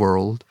at the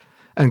world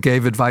and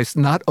gave advice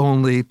not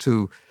only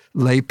to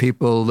lay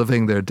people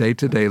living their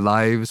day-to-day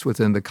lives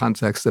within the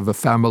context of a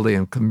family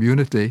and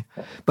community,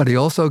 but he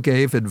also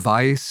gave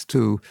advice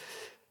to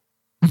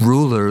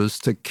rulers,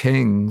 to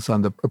kings,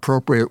 on the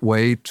appropriate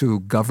way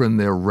to govern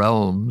their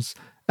realms,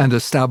 and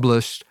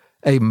established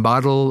a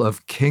model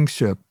of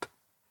kingship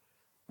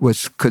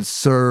which could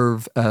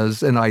serve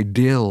as an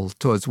ideal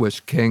towards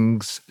which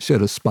kings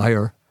should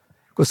aspire.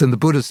 Because in the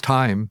Buddha's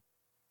time,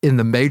 in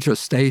the major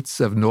states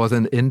of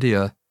northern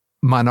India,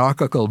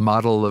 monarchical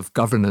model of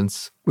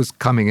governance was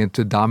coming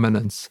into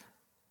dominance.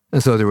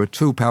 And so there were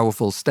two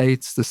powerful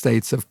states, the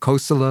states of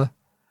Kosala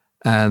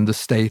and the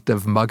state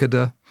of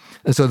Magadha.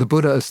 And so the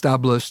Buddha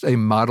established a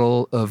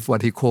model of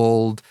what he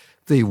called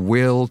the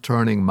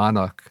wheel-turning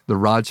monarch, the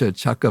Raja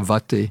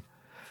Chakravarti,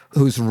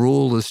 whose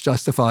rule is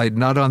justified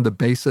not on the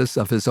basis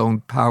of his own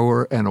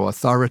power and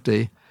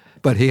authority,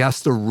 but he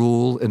has to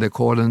rule in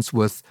accordance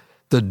with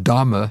the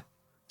Dhamma.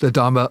 The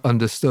Dhamma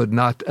understood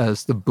not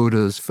as the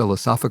Buddha's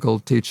philosophical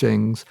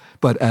teachings,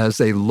 but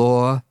as a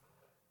law,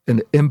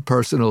 an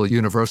impersonal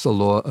universal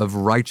law of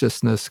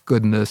righteousness,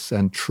 goodness,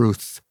 and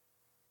truth.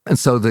 And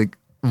so the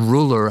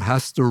ruler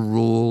has to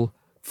rule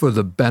for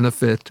the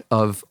benefit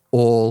of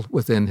all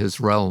within his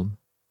realm.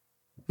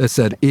 It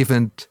said,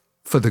 even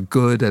for the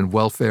good and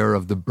welfare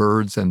of the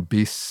birds and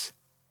beasts.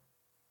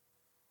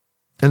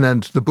 And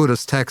then the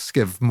Buddhist texts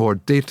give more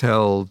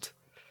detailed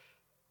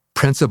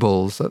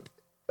principles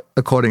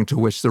according to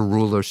which the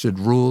ruler should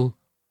rule.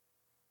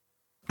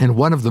 And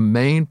one of the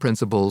main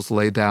principles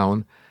laid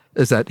down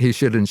is that he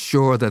should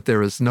ensure that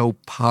there is no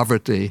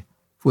poverty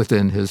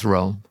within his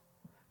realm.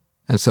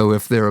 And so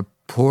if there are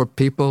poor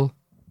people,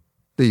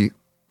 the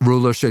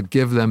ruler should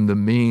give them the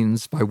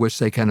means by which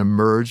they can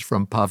emerge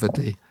from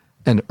poverty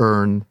and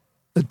earn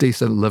a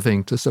decent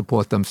living to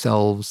support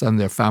themselves and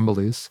their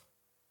families.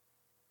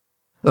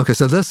 Okay,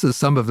 so this is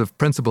some of the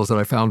principles that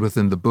I found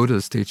within the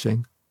Buddha's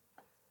teaching.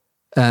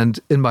 And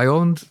in my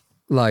own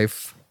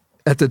life,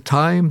 at the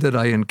time that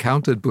I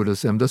encountered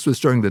Buddhism, this was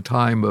during the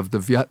time of the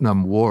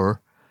Vietnam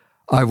War,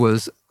 I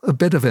was a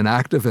bit of an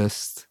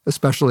activist,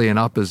 especially in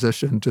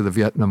opposition to the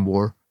Vietnam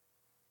War.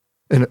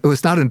 And it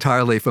was not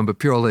entirely from a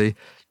purely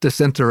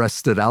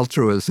disinterested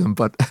altruism,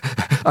 but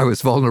I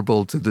was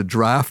vulnerable to the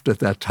draft at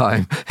that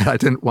time, and I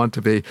didn't want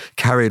to be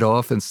carried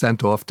off and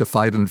sent off to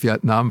fight in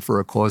Vietnam for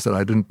a cause that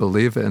I didn't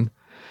believe in.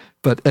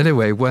 But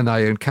anyway, when I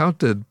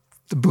encountered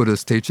the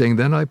Buddhist teaching,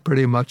 then I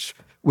pretty much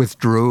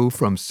withdrew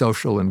from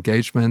social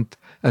engagement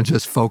and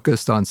just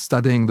focused on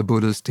studying the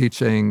Buddha's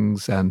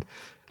teachings and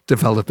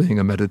developing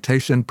a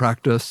meditation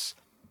practice.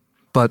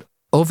 But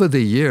over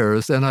the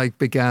years, then I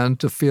began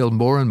to feel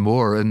more and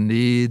more a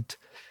need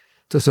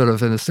to sort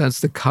of, in a sense,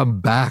 to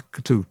come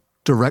back, to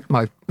direct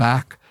my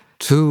back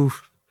to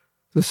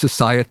the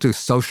society, to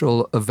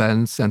social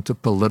events and to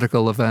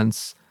political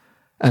events,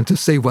 and to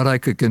see what I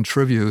could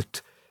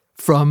contribute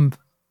from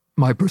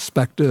my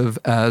perspective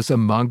as a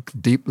monk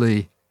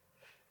deeply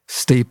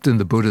steeped in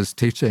the Buddha's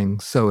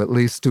teachings. So at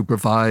least to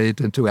provide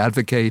and to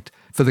advocate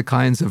for the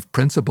kinds of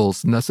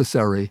principles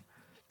necessary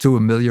to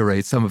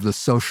ameliorate some of the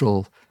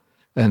social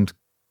and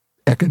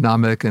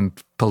economic and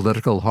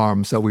political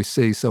harms that we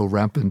see so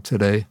rampant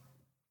today.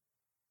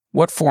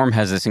 What form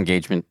has this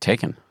engagement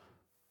taken?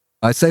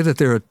 I'd say that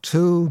there are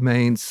two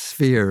main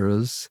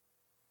spheres.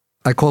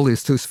 I call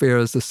these two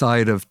spheres the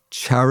side of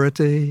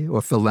charity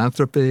or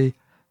philanthropy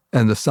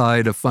and the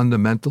side of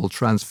fundamental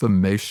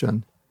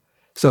transformation.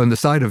 So in the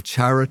side of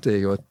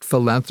charity or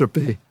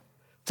philanthropy,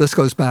 this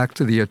goes back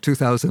to the year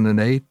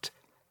 2008.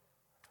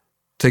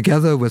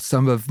 Together with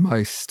some of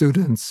my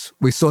students,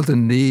 we saw the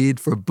need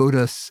for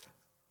Buddhists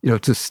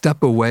to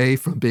step away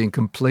from being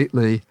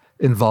completely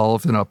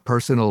involved in our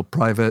personal,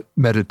 private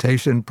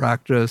meditation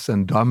practice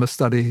and Dharma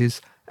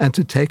studies, and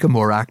to take a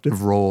more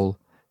active role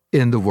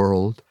in the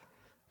world.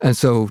 And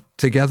so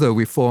together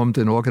we formed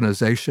an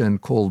organization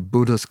called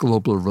Buddhist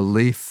Global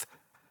Relief,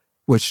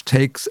 which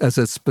takes as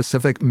its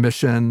specific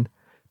mission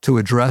to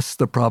address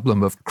the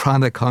problem of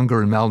chronic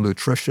hunger and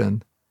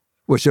malnutrition,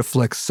 which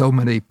afflicts so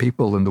many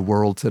people in the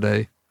world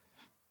today.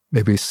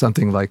 Maybe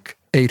something like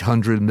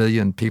 800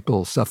 million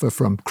people suffer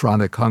from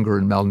chronic hunger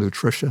and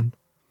malnutrition.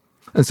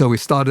 And so we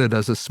started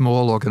as a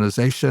small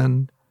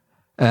organization,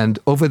 and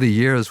over the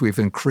years we've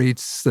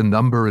increased the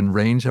number and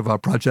range of our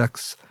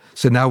projects.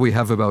 So now we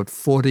have about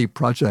 40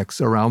 projects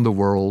around the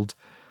world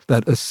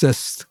that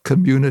assist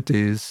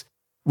communities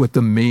with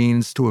the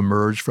means to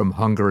emerge from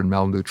hunger and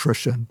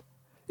malnutrition,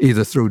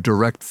 either through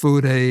direct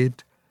food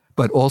aid,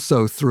 but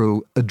also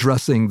through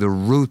addressing the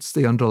roots,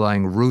 the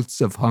underlying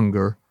roots of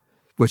hunger,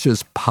 which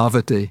is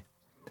poverty,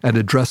 and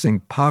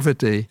addressing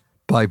poverty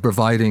by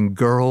providing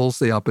girls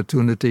the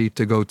opportunity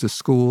to go to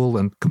school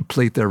and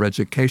complete their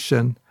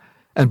education,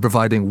 and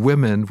providing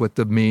women with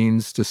the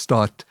means to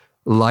start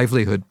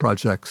livelihood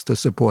projects to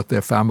support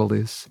their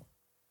families.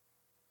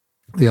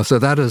 So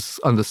that is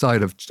on the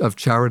side of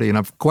charity, and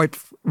I'm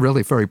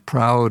really very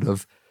proud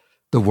of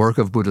the work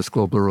of Buddhist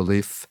Global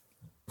Relief,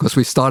 because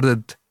we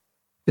started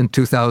in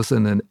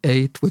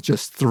 2008 with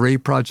just 3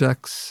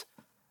 projects,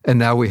 and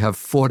now we have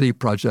 40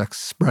 projects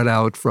spread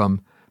out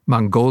from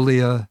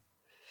Mongolia,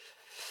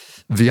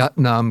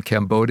 Vietnam,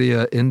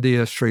 Cambodia,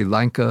 India, Sri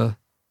Lanka,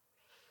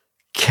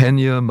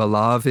 Kenya,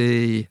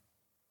 Malawi,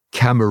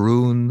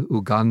 Cameroon,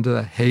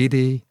 Uganda,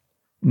 Haiti,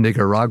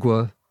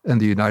 Nicaragua,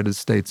 and the United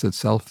States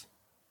itself.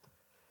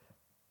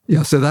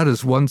 So that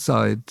is one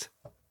side.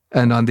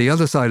 And on the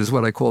other side is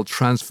what I call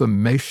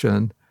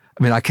transformation.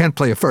 I mean, I can't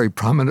play a very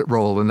prominent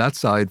role in that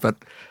side, but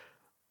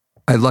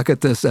I look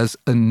at this as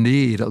a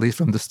need, at least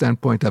from the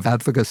standpoint of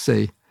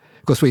advocacy,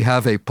 because we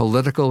have a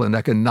political and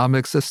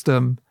economic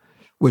system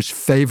which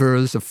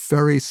favors a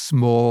very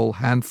small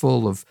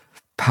handful of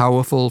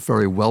powerful,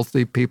 very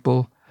wealthy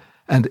people.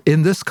 And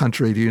in this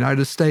country, the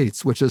United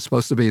States, which is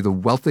supposed to be the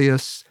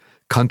wealthiest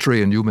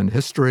country in human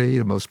history,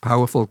 the most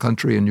powerful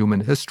country in human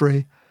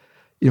history,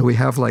 we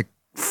have like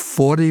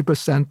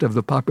 40% of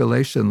the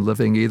population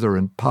living either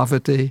in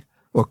poverty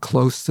or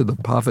close to the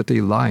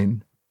poverty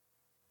line.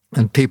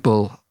 And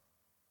people,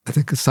 I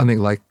think it's something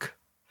like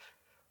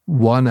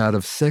 1 out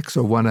of 6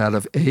 or 1 out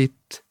of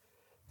 8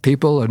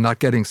 people are not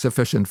getting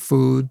sufficient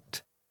food.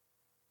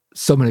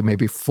 So many,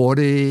 maybe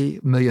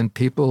 40 million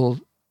people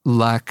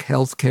lack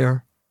health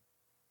care.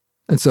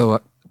 And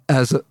so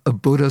as a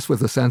Buddhist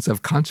with a sense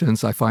of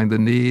conscience, I find the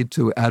need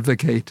to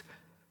advocate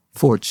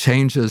for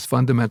changes,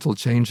 fundamental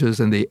changes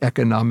in the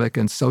economic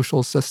and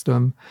social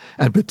system,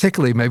 and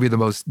particularly maybe the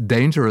most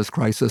dangerous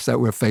crisis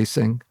that we're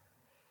facing,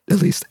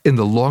 at least in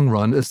the long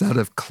run, is that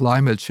of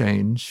climate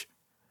change.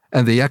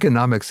 And the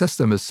economic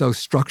system is so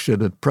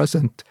structured at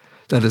present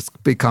that it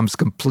becomes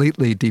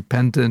completely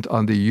dependent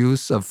on the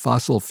use of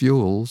fossil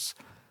fuels.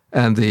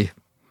 And the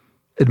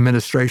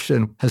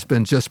administration has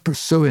been just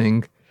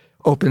pursuing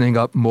opening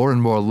up more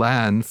and more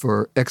land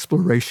for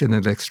exploration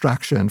and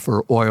extraction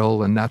for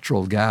oil and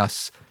natural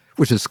gas,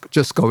 which is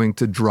just going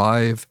to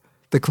drive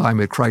the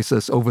climate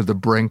crisis over the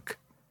brink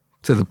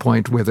to the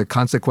point where the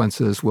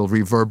consequences will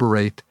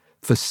reverberate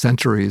for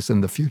centuries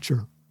in the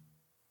future.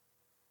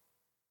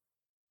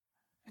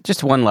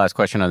 Just one last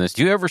question on this.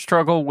 Do you ever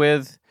struggle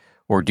with,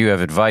 or do you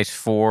have advice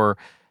for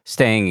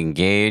staying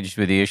engaged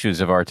with the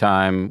issues of our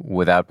time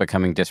without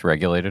becoming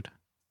dysregulated?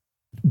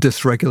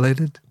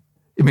 Dysregulated?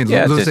 You mean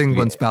losing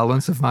one's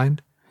balance of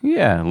mind?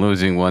 Yeah,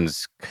 losing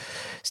one's,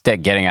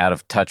 getting out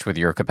of touch with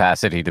your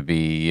capacity to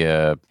be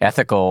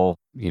ethical,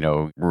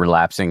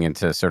 relapsing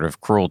into sort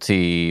of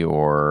cruelty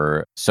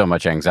or so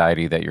much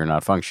anxiety that you're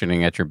not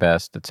functioning at your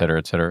best, et cetera,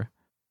 et cetera.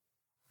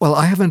 Well,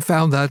 I haven't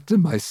found that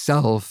in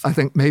myself. I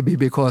think maybe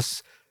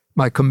because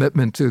my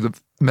commitment to the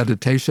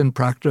meditation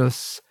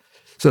practice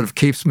sort of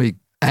keeps me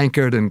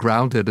anchored and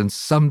grounded in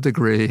some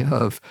degree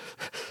of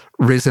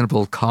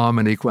reasonable calm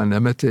and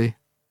equanimity.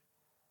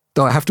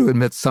 Though I have to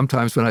admit,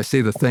 sometimes when I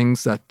see the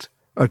things that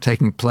are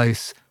taking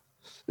place,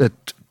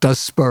 it does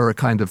spur a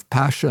kind of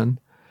passion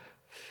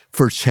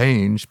for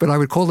change. But I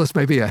would call this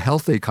maybe a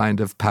healthy kind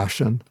of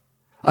passion.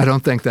 I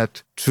don't think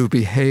that to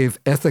behave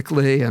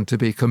ethically and to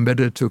be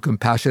committed to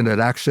compassionate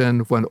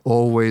action, one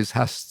always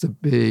has to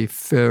be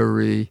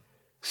very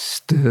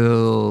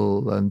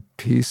still and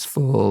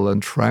peaceful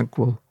and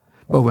tranquil.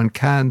 But one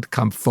can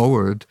come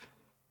forward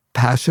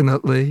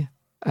passionately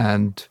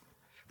and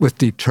with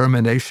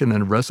determination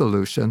and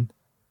resolution,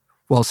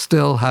 while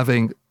still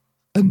having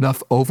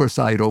enough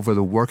oversight over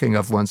the working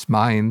of one's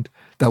mind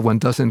that one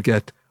doesn't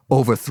get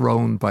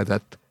overthrown by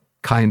that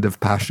kind of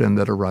passion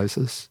that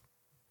arises.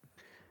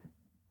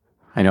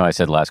 I know I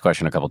said last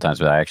question a couple of times,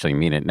 but I actually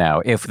mean it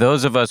now. If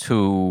those of us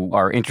who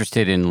are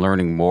interested in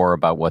learning more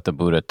about what the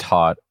Buddha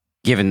taught,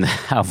 given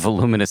how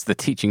voluminous the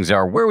teachings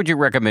are, where would you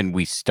recommend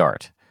we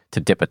start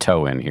to dip a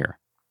toe in here?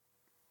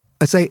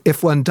 I say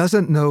if one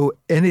doesn't know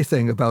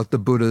anything about the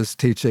Buddha's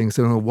teachings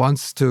and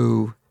wants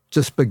to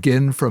just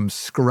begin from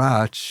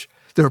scratch,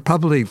 there are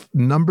probably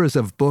numbers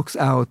of books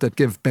out that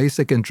give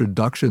basic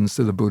introductions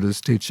to the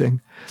Buddha's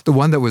teaching. The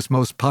one that was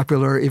most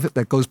popular, even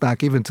that goes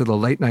back even to the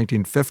late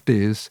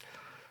 1950s,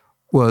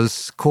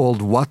 was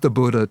called What the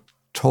Buddha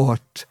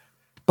Taught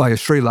by a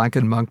Sri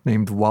Lankan monk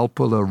named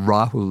Walpula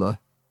Rahula.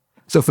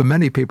 So for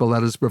many people,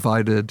 that has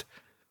provided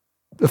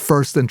the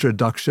first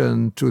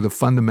introduction to the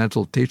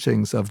fundamental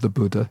teachings of the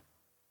Buddha.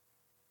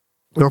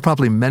 There are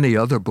probably many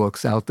other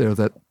books out there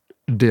that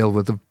deal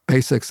with the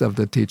basics of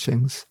the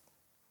teachings.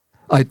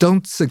 I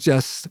don't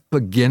suggest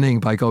beginning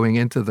by going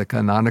into the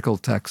canonical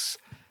texts,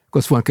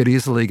 because one could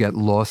easily get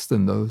lost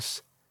in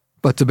those,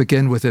 but to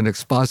begin with an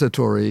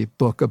expository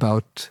book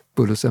about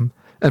Buddhism.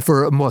 And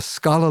for a more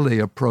scholarly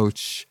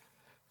approach,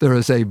 there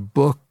is a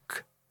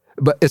book,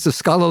 but it's a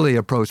scholarly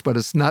approach, but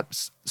it's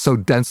not so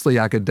densely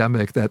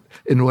academic that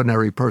an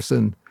ordinary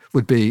person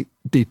would be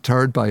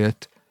deterred by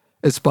it.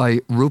 It's by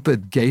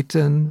Rupert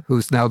Gayton,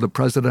 who's now the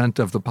president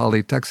of the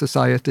Pali Text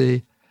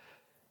Society.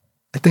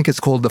 I think it's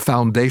called The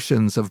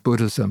Foundations of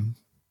Buddhism.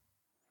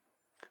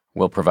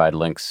 We'll provide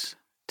links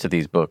to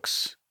these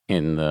books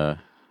in the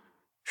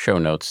show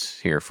notes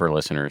here for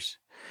listeners.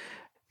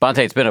 Bhante,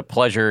 it's been a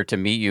pleasure to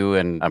meet you,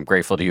 and I'm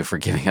grateful to you for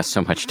giving us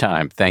so much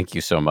time. Thank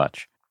you so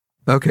much.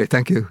 Okay,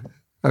 thank you.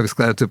 I was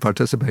glad to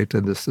participate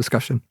in this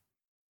discussion.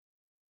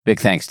 Big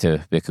thanks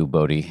to Bhikkhu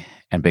Bodhi,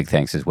 and big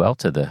thanks as well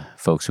to the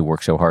folks who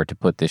worked so hard to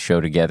put this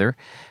show together.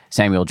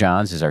 Samuel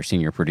Johns is our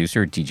senior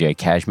producer. DJ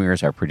Kashmir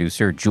is our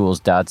producer. Jules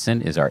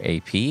Dodson is our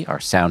AP.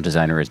 Our sound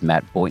designer is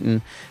Matt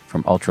Boynton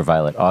from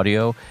Ultraviolet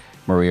Audio.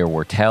 Maria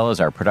Wortel is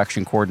our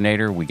production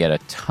coordinator. We get a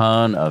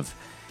ton of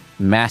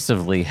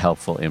massively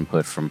helpful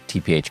input from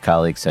TPH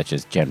colleagues such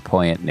as Jen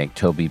Poyant, Nick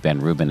Toby, Ben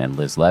Rubin, and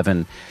Liz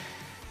Levin.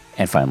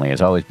 And finally,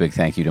 as always, big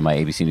thank you to my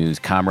ABC News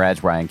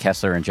comrades, Ryan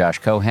Kessler and Josh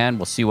Cohan.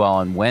 We'll see you all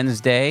on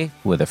Wednesday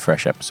with a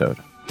fresh episode.